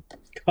 I'm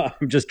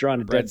just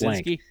drawing a dead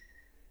blank.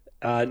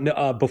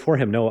 No, before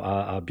him, no,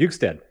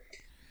 Bukestead.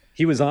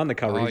 He was on the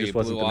cover. He just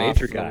wasn't the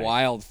major guy. The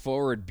wild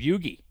forward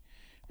Bugie.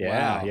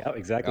 Yeah, wow. Yeah,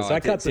 exactly. So I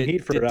got some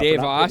heat for Did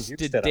Dave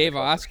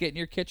Oss get in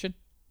your kitchen?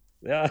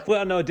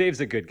 Well, no, Dave's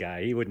a good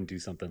guy. He wouldn't do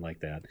something like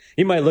that.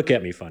 He might look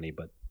at me funny,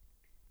 but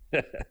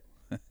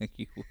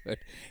he would.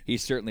 He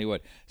certainly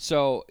would.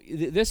 So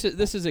this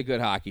is a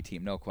good hockey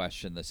team, no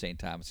question. The St.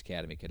 Thomas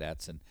Academy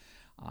Cadets, and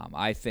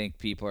I think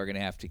people are going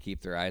to have to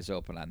keep their eyes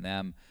open on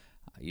them.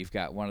 You've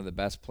got one of the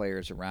best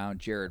players around.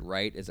 Jared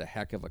Wright is a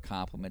heck of a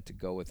compliment to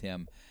go with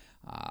him.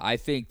 I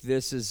think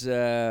this is.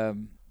 They're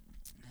in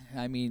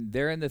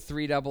the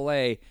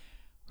 3AA.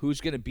 Who's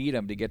going to beat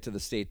them to get to the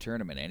state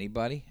tournament?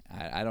 Anybody?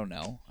 I don't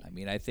know.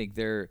 I think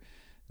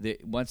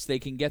once they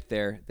can get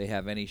there, they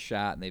have any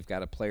shot, and they've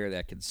got a player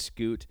that can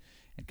scoot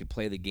and can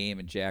play the game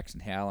in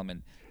Jackson Hallam.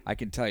 And I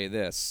can tell you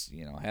this,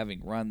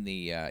 having run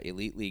the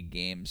Elite League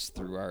games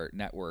through our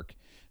network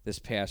this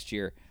past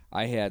year,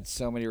 I had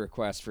so many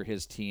requests for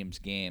his team's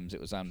games. It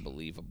was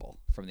unbelievable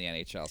from the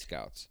NHL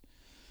scouts.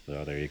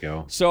 Oh, there you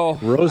go. So,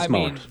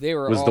 Rosemount they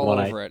were was all the one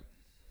over it.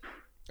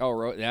 Oh,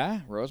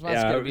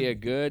 Rosemont's going to be a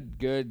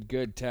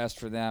good test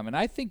for them. And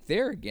I think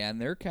they're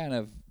kind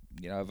of,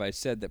 if I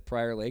said that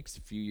Prior Lake's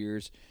a few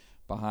years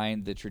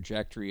behind the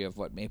trajectory of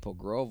what Maple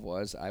Grove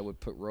was, I would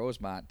put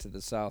Rosemont to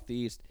the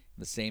southeast in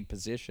the same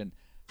position,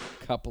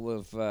 a couple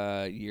of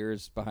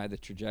years behind the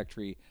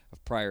trajectory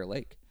of Prior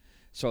Lake.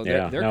 So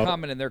they're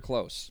coming and they're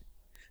close.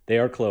 They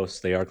are close.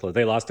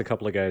 They lost a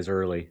couple of guys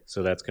early,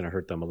 so that's going to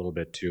hurt them a little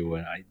bit too.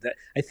 And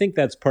I think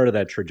that's part of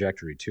that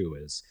trajectory too,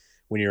 is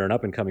when you're an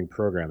up-and-coming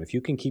program, if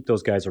you can keep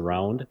those guys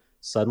around,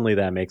 suddenly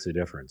that makes a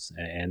difference.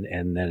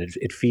 And then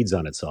it feeds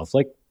on itself.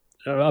 Like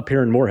up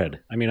here in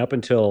Moorhead. I mean, up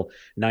until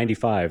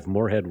 95,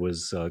 Moorhead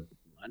was,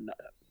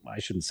 I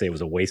shouldn't say it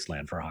was a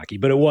wasteland for hockey,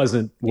 but it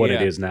wasn't what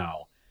it is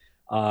now.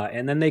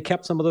 And then they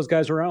kept some of those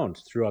guys around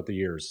throughout the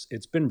years.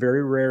 It's been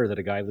very rare that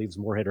a guy leaves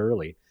Moorhead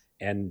early,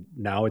 and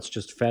now it's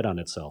just fed on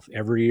itself.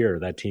 Every year,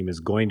 that team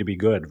is going to be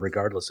good,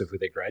 regardless of who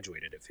they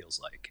graduated, it feels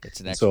like. It's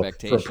an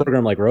expectation. So for a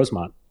program like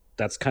Rosemont,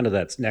 that's kind of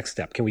that next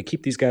step. Can we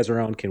keep these guys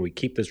around? Can we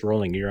keep this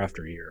rolling year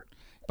after year?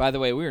 By the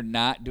way, we're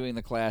not doing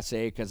the Class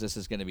A because this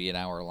is going to be an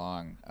hour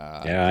long.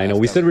 Yeah, I know.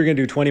 We said we were going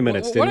to do 20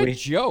 minutes, didn't we? What a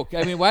joke!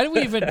 I mean, why do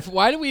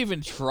we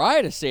even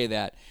try to say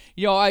that?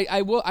 You know,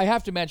 I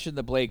have to mention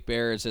the Blake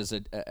Bears as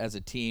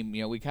a team.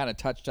 You know, we kind of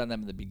touched on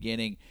them in the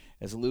beginning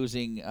as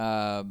losing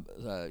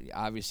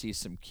obviously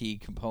some key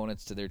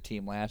components to their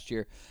team last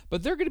year,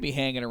 but they're going to be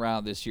hanging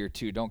around this year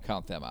too. Don't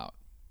count them out.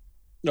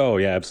 Oh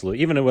yeah,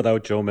 absolutely. Even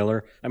without Joe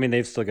Miller, I mean,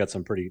 they've still got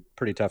some pretty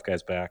tough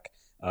guys back.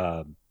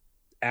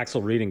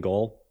 Axel Reed in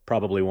goal.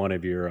 Probably one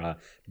of your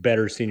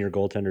better senior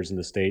goaltenders in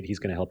the state. He's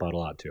going to help out a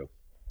lot too.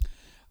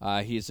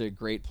 He's a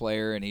great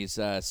player, and he's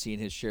seen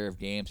his share of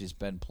games. He's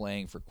been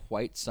playing for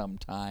quite some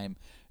time,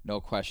 no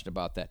question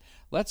about that.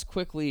 Let's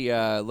quickly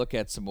look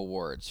at some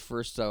awards.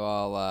 First of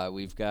all,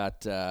 we've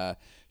got.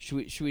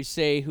 Should we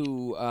say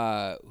who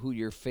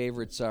your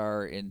favorites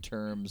are in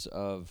terms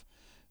of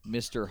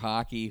Mr.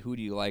 Hockey? Who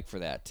do you like for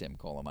that, Tim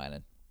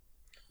Kolamainen?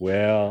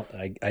 Well,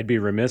 I'd be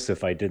remiss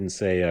if I didn't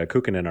say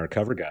Kukkonen, our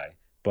cover guy,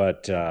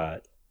 but.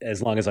 As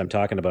long as I'm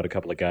talking about a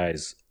couple of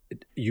guys,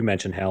 you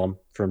mentioned Hallam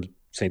from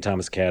St.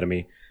 Thomas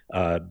Academy.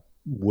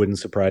 Wouldn't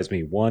surprise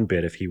me one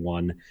bit if he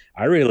won.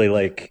 I really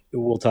like,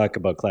 we'll talk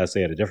about Class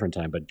A at a different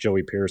time, but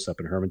Joey Pierce up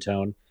in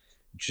Hermantown,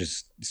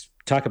 just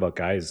talk about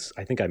guys.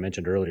 I think I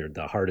mentioned earlier,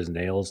 the hard as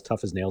nails,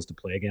 tough as nails to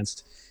play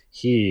against.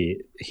 He's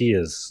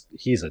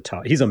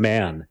a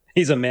man.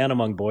 He's a man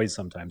among boys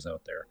sometimes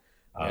out there.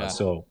 Yeah.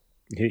 So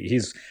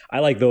I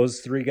like those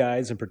three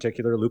guys in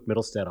particular. Luke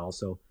Middlestead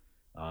also,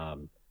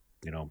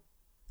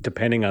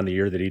 depending on the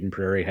year that Eden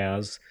Prairie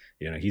has,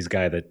 he's a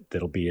guy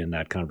that'll be in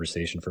that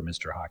conversation for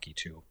Mr. Hockey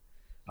too.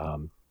 I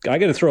got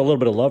to throw a little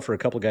bit of love for a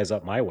couple of guys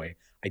up my way.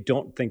 I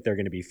don't think they're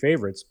going to be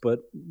favorites, but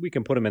we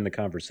can put them in the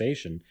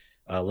conversation.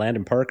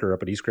 Landon Parker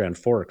up at East Grand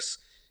Forks.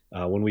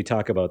 When we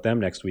talk about them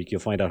next week,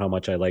 you'll find out how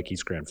much I like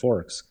East Grand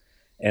Forks.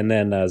 And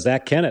then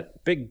Zach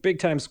Kennett, big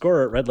time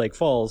scorer at Red Lake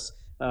Falls.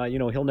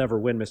 He'll never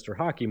win Mr.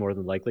 Hockey more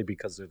than likely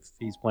because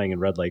he's playing in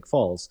Red Lake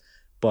Falls,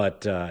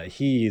 but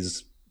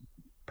he's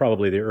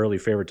probably the early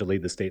favorite to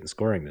lead the state in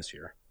scoring this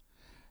year.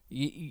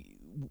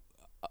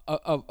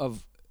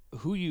 Of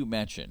who you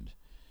mentioned,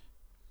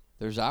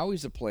 there's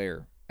always a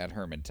player at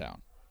Hermantown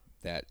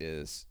that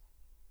is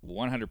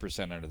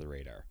 100% under the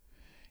radar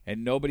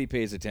and nobody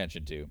pays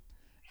attention to.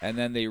 And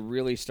then they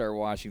really start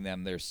watching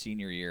them their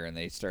senior year and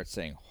they start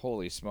saying,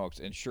 holy smokes.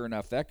 And sure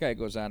enough, that guy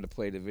goes on to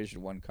play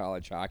Division I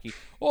college hockey.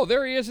 Oh,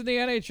 there he is in the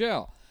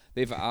NHL.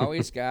 They've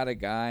always got a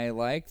guy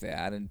like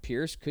that, and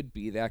Pierce could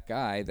be that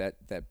guy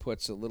that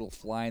puts a little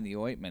fly in the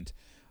ointment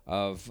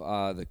of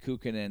the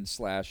Kukkonen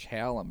 /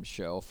 Hallam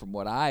show, from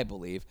what I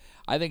believe.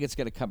 I think it's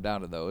going to come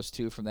down to those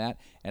two from that,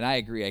 and I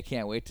agree. I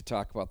can't wait to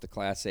talk about the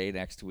Class A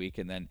next week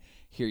and then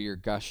hear your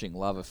gushing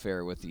love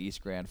affair with the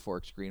East Grand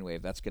Forks Green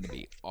Wave. That's going to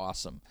be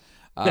awesome.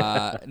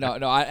 And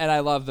I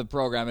love the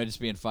program. It's just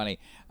being funny.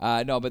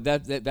 But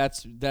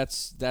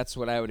that's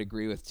what I would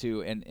agree with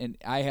too. And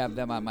I have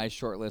them on my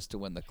short list to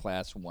win the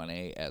Class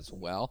 1A as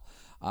well.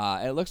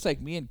 And it looks like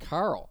me and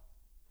Carl.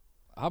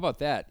 How about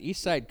that?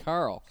 Eastside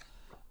Carl,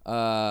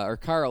 or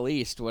Carl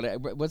East.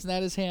 Wasn't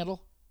that his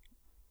handle?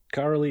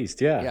 Carl East,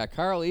 yeah. Yeah,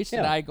 Carl East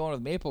and I going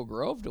with Maple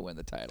Grove to win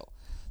the title.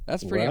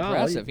 That's pretty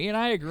impressive. He and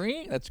I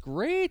agreeing. That's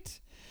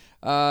great.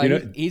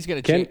 He's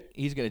gonna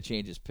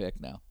change his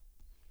pick now.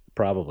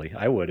 Probably.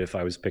 I would if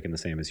I was picking the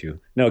same as you.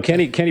 No,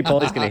 Kenny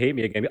Pauly's going to hate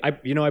me again. I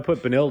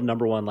put Benilde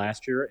number 1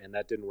 last year, and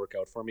that didn't work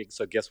out for me.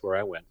 So guess where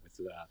I went with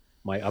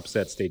my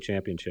upset state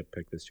championship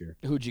pick this year?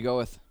 Who'd you go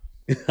with?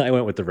 I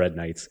went with the Red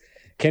Knights.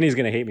 Kenny's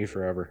going to hate me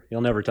forever. He'll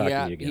never talk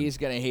to me again. He's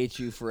going to hate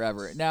you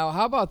forever. Now,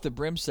 how about the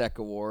Brimsek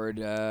Award?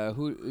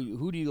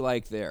 Who do you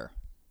like there?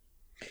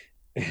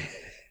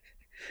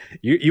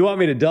 You want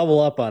me to double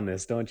up on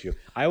this, don't you?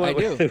 I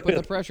do. Put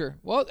the pressure.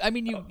 Well, I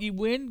mean, you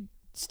win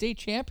state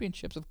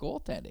championships with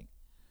goaltending.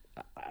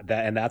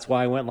 That's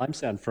why I went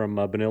Limestone from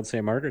Benilde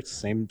St. Margaret's.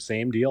 Same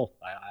deal.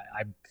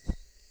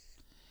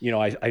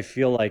 I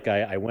feel like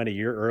I went a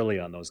year early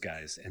on those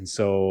guys, and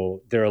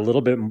so they're a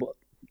little bit.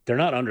 They're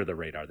not under the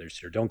radar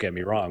this year. Don't get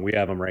me wrong. We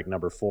have them ranked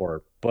number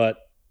 4, but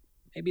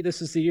maybe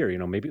this is the year.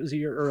 Maybe it was a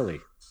year early.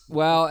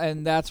 Well,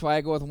 and that's why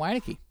I go with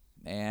Weineke.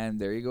 And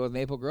there you go with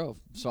Maple Grove.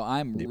 So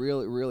I'm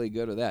really, really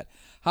good at that.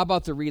 How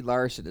about the Reed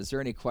Larson? Is there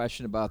any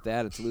question about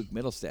that? It's Luke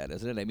Middlestead,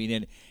 isn't it? I mean,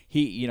 and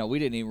he, we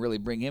didn't even really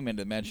bring him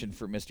into mention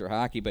for Mr.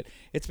 Hockey, but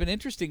it's been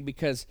interesting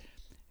because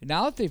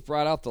now that they've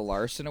brought out the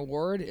Larson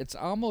Award, it's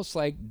almost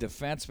like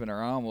defensemen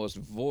are almost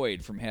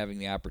void from having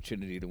the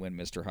opportunity to win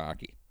Mr.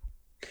 Hockey.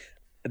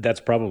 That's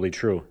probably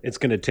true. It's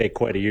going to take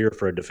quite a year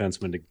for a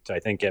defenseman to I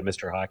think, get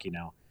Mr. Hockey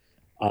now.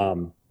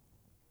 Um,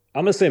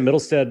 I'm going to say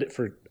Middlestead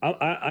for.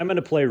 I'm going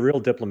to play real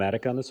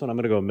diplomatic on this one. I'm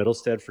going to go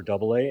Middlestead for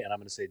Double A, and I'm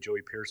going to say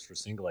Joey Pierce for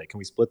Single A. Can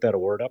we split that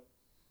award up?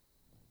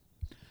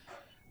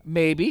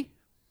 Maybe.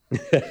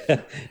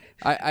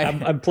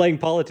 I'm playing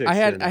politics. I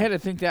had to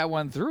think that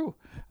one through.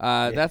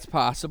 That's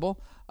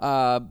possible.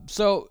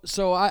 So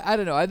I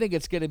don't know. I think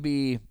it's going to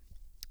be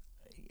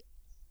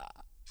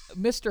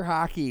Mr.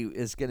 Hockey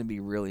is going to be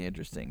really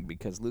interesting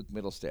because Luke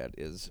Middlestead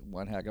is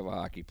one heck of a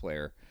hockey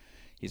player.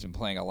 He's been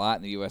playing a lot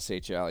in the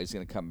USHL. He's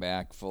going to come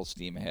back full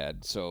steam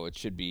ahead. So it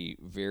should be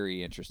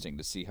very interesting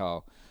to see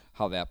how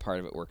that part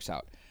of it works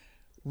out.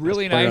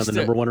 Really nice. On the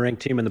number one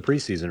ranked team in the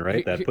preseason,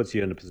 right? That puts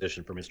you in a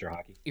position for Mr.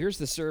 Hockey. Here's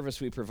the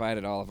service we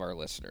provided all of our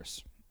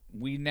listeners.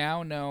 We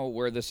now know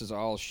where this is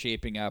all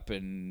shaping up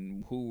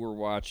and who we're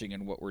watching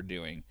and what we're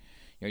doing.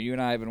 You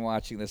and I have been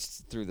watching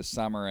this through the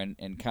summer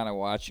and kind of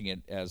watching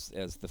it as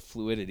the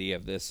fluidity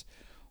of this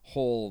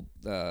whole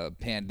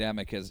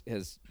pandemic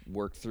has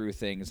worked through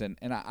things. And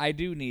I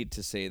do need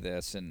to say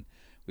this, and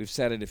we've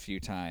said it a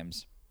few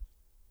times.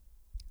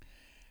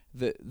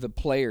 The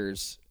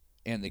players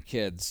and the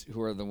kids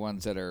who are the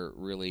ones that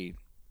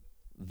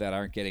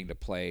aren't getting to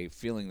play,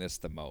 feeling this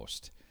the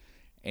most.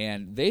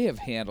 And they have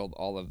handled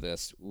all of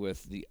this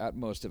with the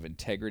utmost of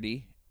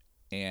integrity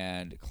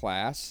and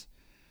class.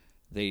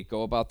 They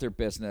go about their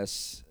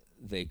business.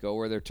 They go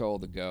where they're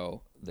told to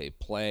go. They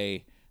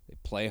play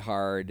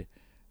hard.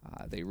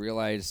 They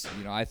realize,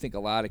 I think a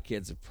lot of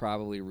kids have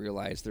probably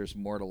realized there's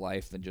more to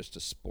life than just a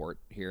sport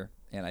here.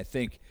 And I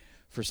think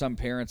for some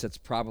parents, it's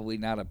probably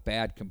not a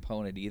bad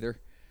component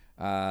either.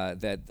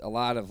 That a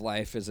lot of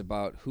life is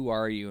about who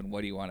are you and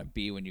what do you want to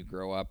be when you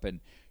grow up. And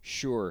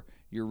sure,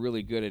 you're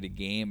really good at a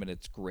game and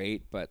it's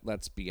great, but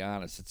let's be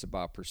honest, it's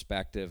about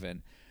perspective.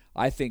 And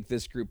I think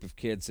this group of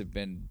kids have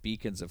been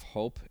beacons of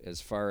hope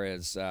as far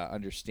as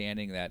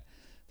understanding that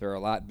there are a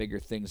lot bigger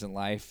things in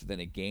life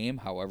than a game.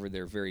 However,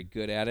 they're very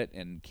good at it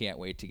and can't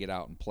wait to get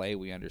out and play.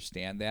 We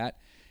understand that.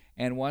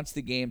 And once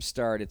the games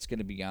start, it's going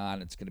to be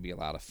on. It's going to be a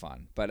lot of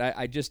fun. But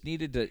I just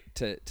needed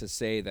to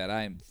say that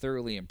I am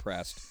thoroughly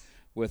impressed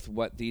with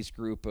what these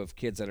group of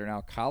kids that are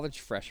now college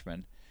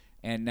freshmen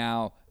and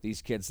now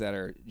these kids that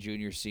are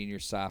juniors,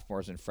 seniors,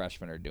 sophomores, and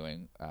freshmen are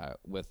doing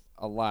with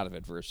a lot of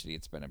adversity.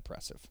 It's been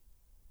impressive.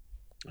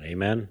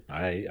 Amen.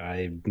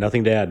 I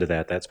nothing to add to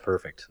that. That's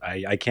perfect.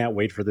 I can't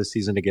wait for this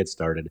season to get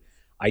started.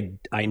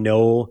 I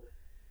know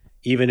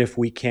even if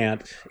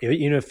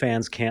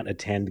fans can't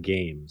attend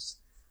games,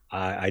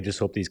 I just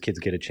hope these kids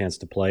get a chance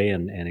to play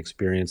and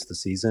experience the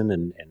season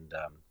and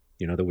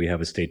that we have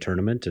a state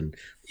tournament, and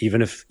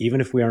even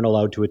if we aren't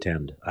allowed to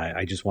attend,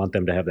 I just want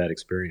them to have that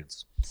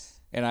experience.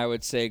 And I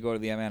would say go to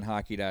the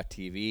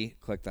mnhockey.tv,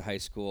 click the high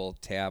school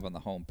tab on the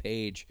home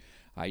page.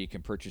 You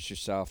can purchase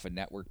yourself a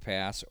network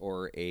pass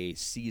or a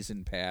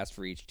season pass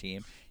for each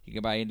team. You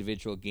can buy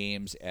individual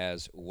games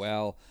as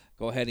well.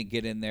 Go ahead and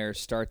get in there.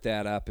 Start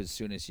that up as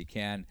soon as you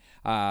can.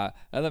 Let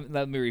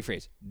me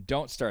rephrase.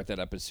 Don't start that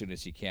up as soon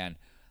as you can.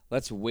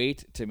 Let's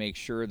wait to make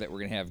sure that we're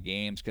going to have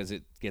games because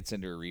it gets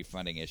into a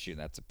refunding issue, and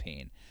that's a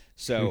pain.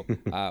 So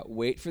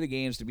wait for the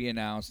games to be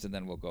announced, and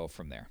then we'll go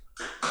from there.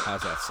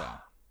 How's that sound?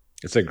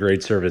 It's a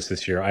great service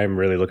this year. I am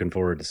really looking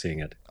forward to seeing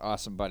it.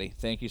 Awesome, buddy.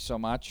 Thank you so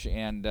much,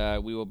 and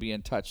we will be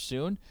in touch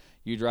soon.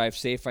 You drive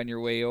safe on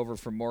your way over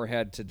from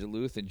Moorhead to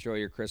Duluth. Enjoy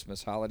your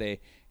Christmas holiday,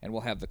 and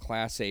we'll have the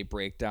Class A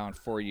breakdown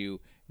for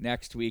you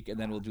next week, and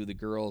then we'll do the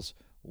girls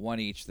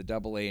one each, the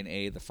Double A and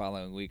A the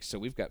following week. So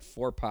we've got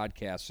 4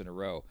 podcasts in a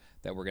row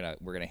that we're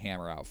gonna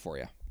hammer out for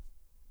you.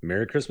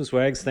 Merry Christmas,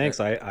 Wags. Thanks.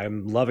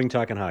 I'm loving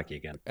talking hockey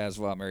again. As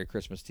well. Merry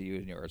Christmas to you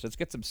and yours. Let's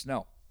get some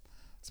snow.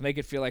 Let's make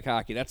it feel like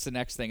hockey. That's the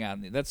next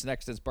thing that's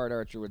next, as Bart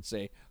Archer would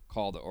say,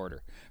 call to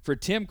order. For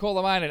Tim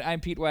Colomine, I'm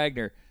Pete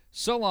Wagner.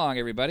 So long,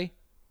 everybody.